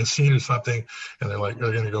blocking a scene or something, and they're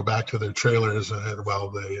going to go back to their trailers, and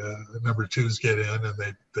while the number 2s get in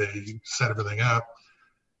and they set everything up,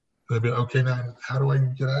 they'd be, okay, now how do I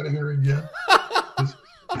get out of here again?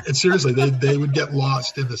 And seriously, they would get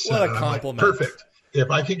lost in the set. What a compliment. Like, perfect.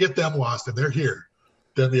 If I can get them lost and they're here,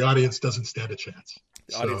 then the audience doesn't stand a chance.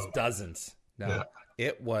 The audience doesn't. No. Yeah.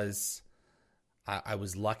 It was. I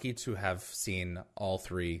was lucky to have seen all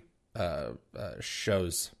 3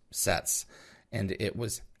 shows sets, and it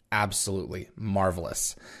was absolutely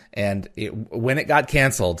marvelous. And when it got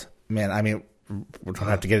canceled, man, I mean, we don't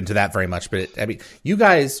have to get into that very much, but you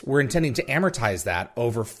guys were intending to amortize that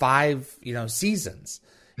over 5, seasons.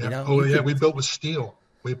 Yeah. We built with steel.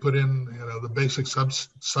 We put in, the basic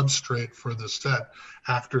substrate for the set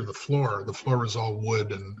after the floor. The floor was all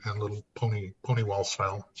wood and little pony wall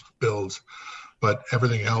style builds, but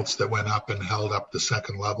everything else that went up and held up the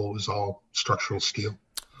second level was all structural steel.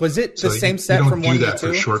 Was it the same set from 1 to 2? You don't do that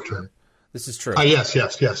for short term. This is true. Yes.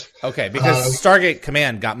 Okay, because Stargate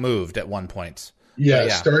Command got moved at one point. Yeah,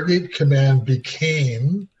 Stargate Command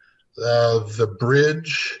became the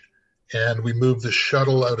bridge, and we moved the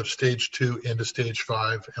shuttle out of stage 2 into stage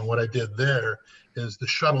 5. And what I did there is the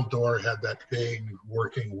shuttle door had that big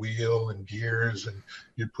working wheel and gears, and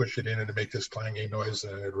you'd push it in and it'd make this clanging noise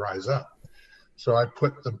and it'd rise up. So I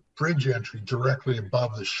put the bridge entry directly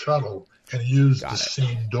above the shuttle and used the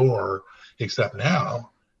same door, except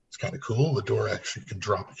now it's kind of cool. The door actually can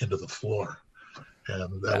drop into the floor.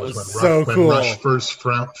 And that was so when cool. Rush first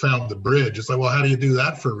found the bridge. It's like, well, how do you do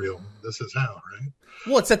that for real? This is how, right?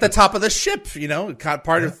 Well, it's at the top of the ship,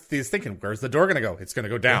 part of he's thinking, where's the door going to go? It's going to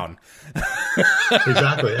go down.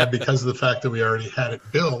 Exactly. And because of the fact that we already had it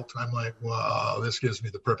built, I'm like, wow, this gives me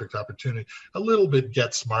the perfect opportunity. A little bit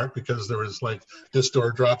Get Smart, because there was like, this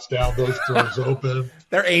door drops down, those doors open.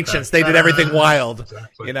 They're ancients. They did everything wild.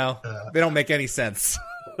 Exactly. They don't make any sense.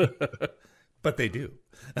 But they do.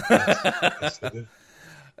 Yes, they do.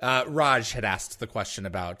 Raj had asked the question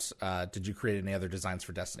about, did you create any other designs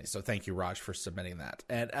for Destiny? So thank you, Raj, for submitting that.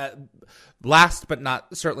 And last but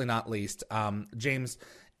certainly not least, James,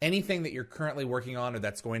 anything that you're currently working on or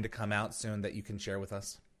that's going to come out soon that you can share with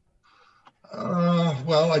us?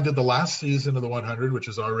 Well, I did the last season of the 100, which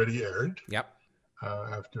is already aired. Yep.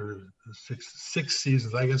 After six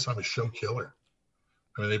seasons, I guess I'm a show killer.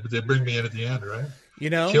 I mean, they bring me in at the end, right?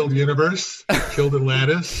 Killed Universe, killed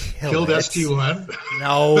Atlantis, killed SG-1.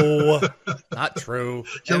 No, not true.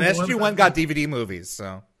 And SG-1 got DVD movies,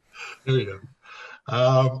 so. There you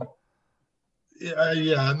go.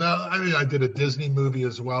 Yeah. No, I mean, I did a Disney movie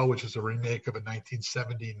as well, which is a remake of a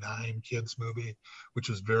 1979 kids movie, which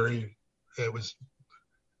was it was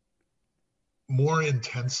more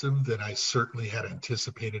intensive than I certainly had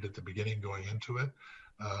anticipated at the beginning going into it.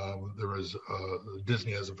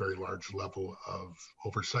 Disney has a very large level of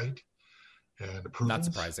oversight and approval. Not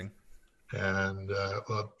surprising. And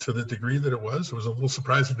to the degree that it was a little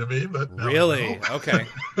surprising to me. But really, okay.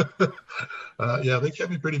 Yeah, they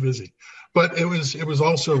kept me pretty busy, but it was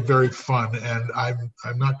also very fun. And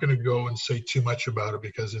I'm not going to go and say too much about it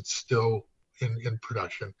because it's still in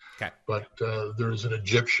production. Okay. But there is an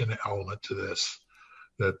Egyptian element to this.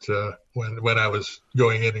 That when I was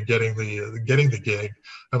going in and getting the gig,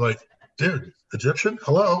 I'm like, dude, Egyptian,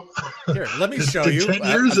 hello. Here, let me show you 10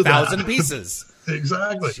 years 1,000 pieces.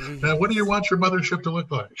 Exactly. Jeez. Now, what do you want your mothership to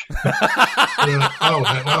look like?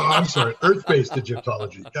 I'm sorry, Earth-based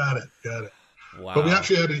Egyptology. Got it. Wow. But we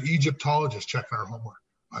actually had an Egyptologist checking our homework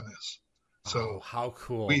on this. So how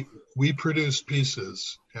cool. We produced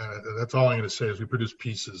pieces, and that's all I'm going to say is we produced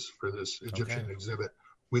pieces for this Egyptian exhibit,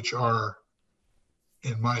 which are,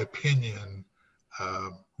 in my opinion,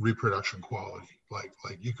 reproduction quality. Like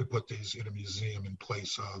you could put these in a museum in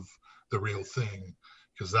place of the real thing,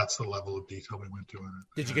 because that's the level of detail we went to in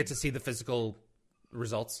it. Did you get to see the physical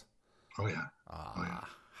results? Oh yeah.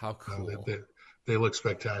 How cool. They look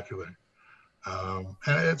spectacular. And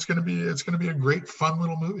it's going to be a great, fun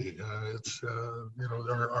little movie.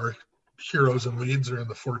 Our heroes and leads are in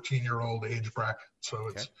the 14-year-old age bracket, so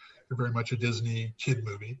it's very much a Disney kid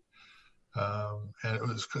movie.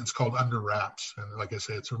 And it's called Under Wraps, and like I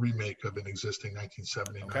say, it's a remake of an existing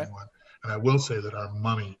 1979 one. And I will say that our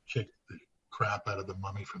mummy kicked the crap out of the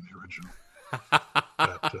mummy from the original.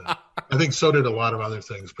 But, I think so did a lot of other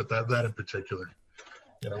things, but that in particular.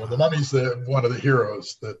 When the mummy's one of the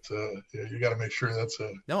heroes, that you got to make sure that's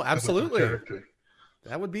a absolutely character.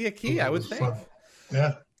 That would be a key, I would think. Fun.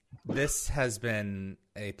 Yeah. This has been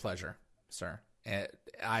a pleasure, sir.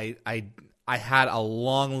 I had a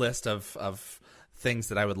long list of things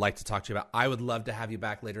that I would like to talk to you about. I would love to have you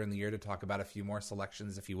back later in the year to talk about a few more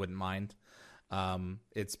selections, if you wouldn't mind.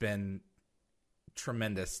 It's been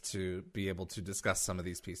tremendous to be able to discuss some of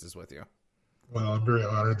these pieces with you. Well, I'm very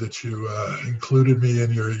honored that you included me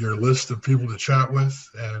in your list of people to chat with,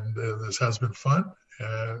 and this has been fun.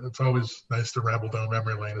 It's always nice to ramble down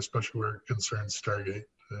memory lane, especially where it concerns Stargate.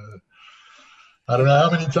 I don't know how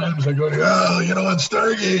many times I go to, on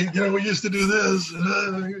Stargate, we used to do this,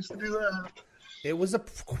 we used to do that. It was a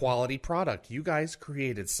quality product. You guys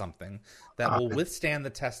created something that will withstand the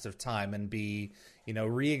test of time and be,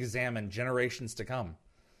 re-examined generations to come.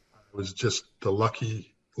 I was just the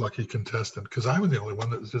lucky contestant, because I was the only one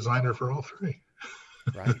that was designer for all three.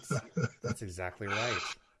 Right. That's exactly right.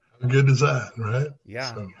 How good is that, right?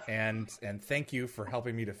 Yeah. So. And thank you for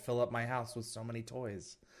helping me to fill up my house with so many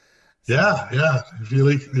toys. So, yeah. If you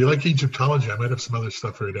like Egyptology, I might have some other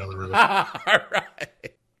stuff for you down the road. All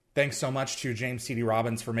right. Thanks so much to James CD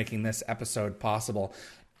Robbins for making this episode possible.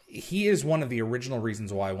 He is one of the original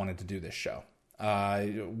reasons why I wanted to do this show.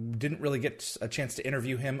 Didn't really get a chance to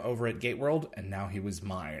interview him over at Gateworld, and now he was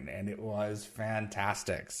mine, and it was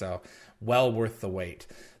fantastic. So well worth the wait.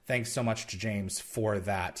 Thanks so much to James for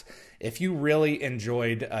that. If you really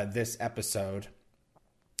enjoyed this episode,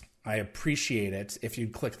 I appreciate it if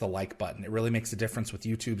you'd click the like button. It really makes a difference with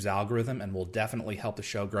YouTube's algorithm and will definitely help the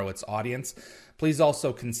show grow its audience. Please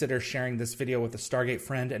also consider sharing this video with a Stargate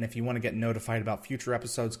friend, and if you want to get notified about future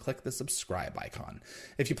episodes, click the subscribe icon.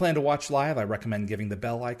 If you plan to watch live, I recommend giving the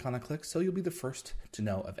bell icon a click so you'll be the first to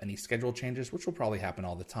know of any schedule changes, which will probably happen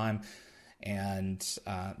all the time. And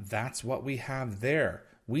that's what we have there.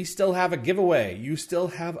 We still have a giveaway. You still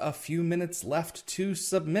have a few minutes left to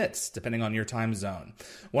submit, depending on your time zone.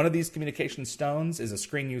 One of these communication stones is a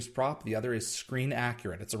screen use prop. The other is screen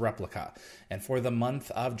accurate. It's a replica. And for the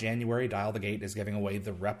month of January, Dial the Gate is giving away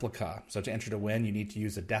the replica. So to enter to win, you need to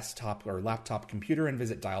use a desktop or laptop computer and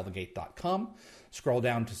visit dialthegate.com. Scroll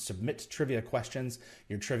down to submit trivia questions.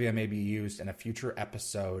 Your trivia may be used in a future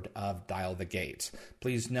episode of Dial the Gate.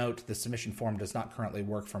 Please note the submission form does not currently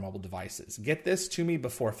work for mobile devices. Get this to me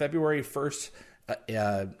before February 1st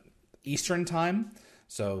Eastern time.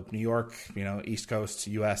 So New York, East Coast,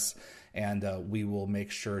 US, and we will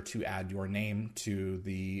make sure to add your name to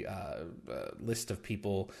the list of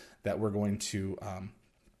people that we're going to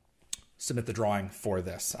submit the drawing for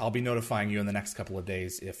this. I'll be notifying you in the next couple of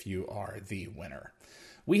days if you are the winner.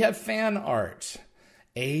 We have fan art.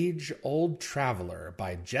 Age Old Traveler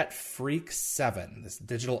by Jet Freak 7. This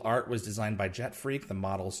digital art was designed by Jet Freak. The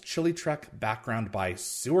model's chili truck background by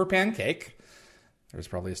Sewer Pancake. There's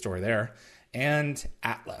probably a story there. And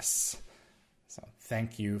Atlas. So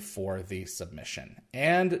thank you for the submission.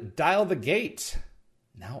 And Dial the Gate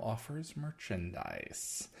now offers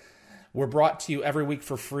merchandise. We're brought to you every week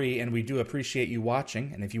for free, and we do appreciate you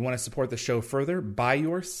watching. And if you want to support the show further, buy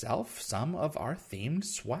yourself some of our themed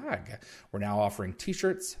swag. We're now offering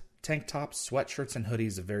t-shirts, tank tops, sweatshirts, and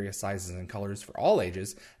hoodies of various sizes and colors for all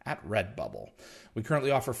ages at Redbubble. We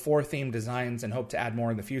currently offer 4 themed designs and hope to add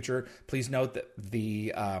more in the future. Please note that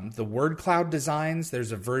the word cloud designs,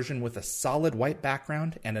 there's a version with a solid white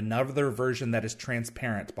background and another version that is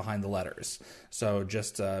transparent behind the letters. So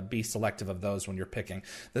just be selective of those when you're picking.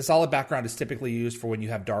 The solid background is typically used for when you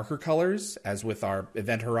have darker colors, as with our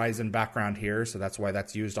Event Horizon background here, so that's why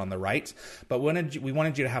that's used on the right. But we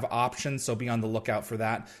wanted you to have options, so be on the lookout for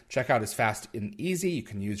that. Checkout is fast and easy. You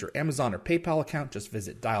can use your Amazon or PayPal account. Just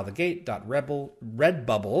visit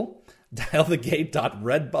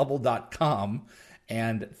dialthegate.redbubble.com,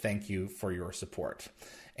 and thank you for your support.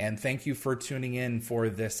 And thank you for tuning in for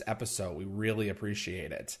this episode. We really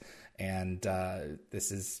appreciate it. And this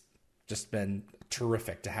has just been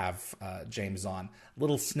terrific to have James on.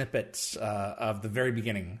 Little snippet of the very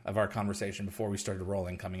beginning of our conversation before we started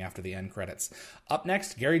rolling, coming after the end credits. Up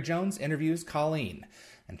next, Gary Jones interviews Colleen,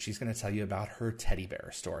 and she's going to tell you about her teddy bear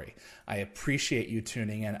story. I appreciate you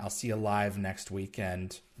tuning in. I'll see you live next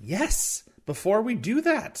weekend. Yes, before we do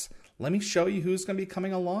that, let me show you who's going to be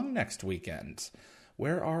coming along next weekend.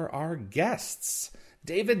 Where are our guests?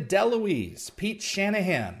 David DeLuise, Pete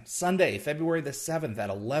Shanahan, Sunday, February the 7th at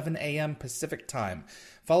 11 a.m. Pacific time,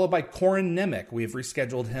 followed by Corin Nimick. We have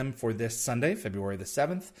rescheduled him for this Sunday, February the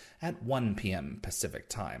 7th at 1 p.m. Pacific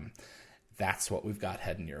time. That's what we've got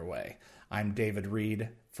heading your way. I'm David Reed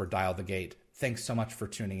for Dial the Gate. Thanks so much for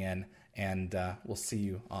tuning in, and we'll see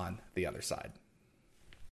you on the other side.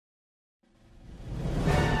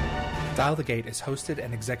 Dial the Gate is hosted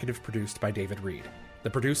and executive produced by David Reed. The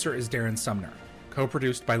producer is Darren Sumner.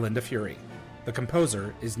 Co-produced by Linda Fury. The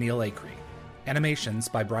composer is Neil Acree. Animations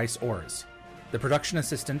by Bryce Orrs. The production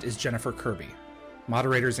assistant is Jennifer Kirby.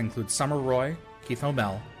 Moderators include Summer Roy, Keith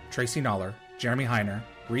Homel, Tracy Noller, Jeremy Heiner,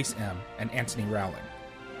 Reese M., and Anthony Rowling.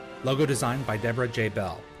 Logo design by Deborah J.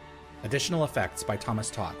 Bell. Additional effects by Thomas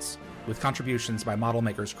Tots, with contributions by model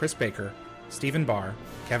makers Chris Baker, Stephen Barr,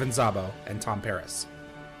 Kevin Zabo, and Tom Paris.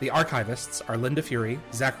 The archivists are Linda Fury,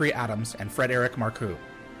 Zachary Adams, and Fred Eric Marcoux.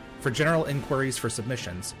 For general inquiries for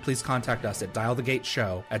submissions, please contact us at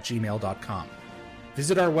dialthegateshow@gmail.com.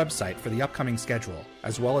 Visit our website for the upcoming schedule,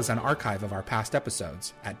 as well as an archive of our past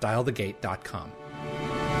episodes at dialthegate.com.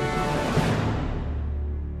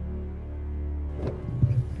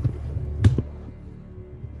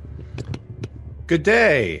 Good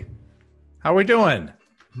day. How are we doing?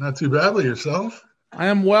 Not too badly. Yourself? I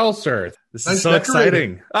am well, sir. This nice is so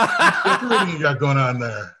exciting. Nice decorating you got going on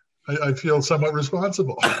there. I feel somewhat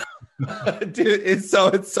responsible. Dude, it's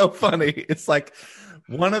so funny. It's like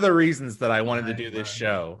one of the reasons that I wanted to do this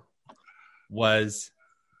show was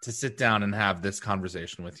to sit down and have this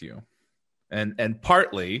conversation with you. And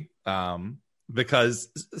partly because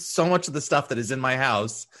so much of the stuff that is in my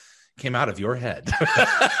house came out of your head.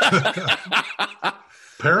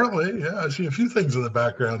 Apparently, yeah. I see a few things in the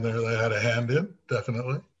background there that I had a hand in,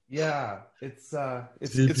 definitely. Yeah, it's quite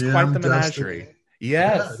the menagerie.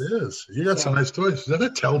 Yes, yeah, it is. You got some nice toys. Is that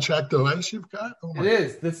a Telchak device you've got? Oh my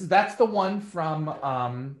it is. That's the one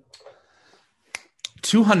from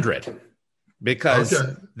 200, because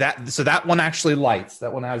that one actually lights.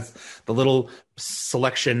 That one has the little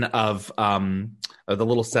selection of the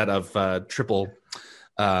little set of triple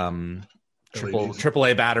LEDs.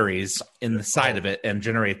 AAA batteries in the side of it and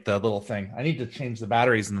generate the little thing. I need to change the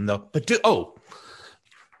batteries in them though. But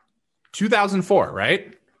 2004,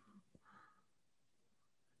 right?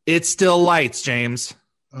 It still lights, James.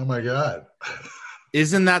 Oh my God.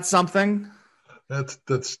 Isn't that something? That's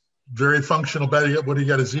very functional battery. What do you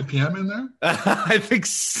got, a ZPM in there? I think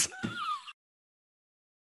so.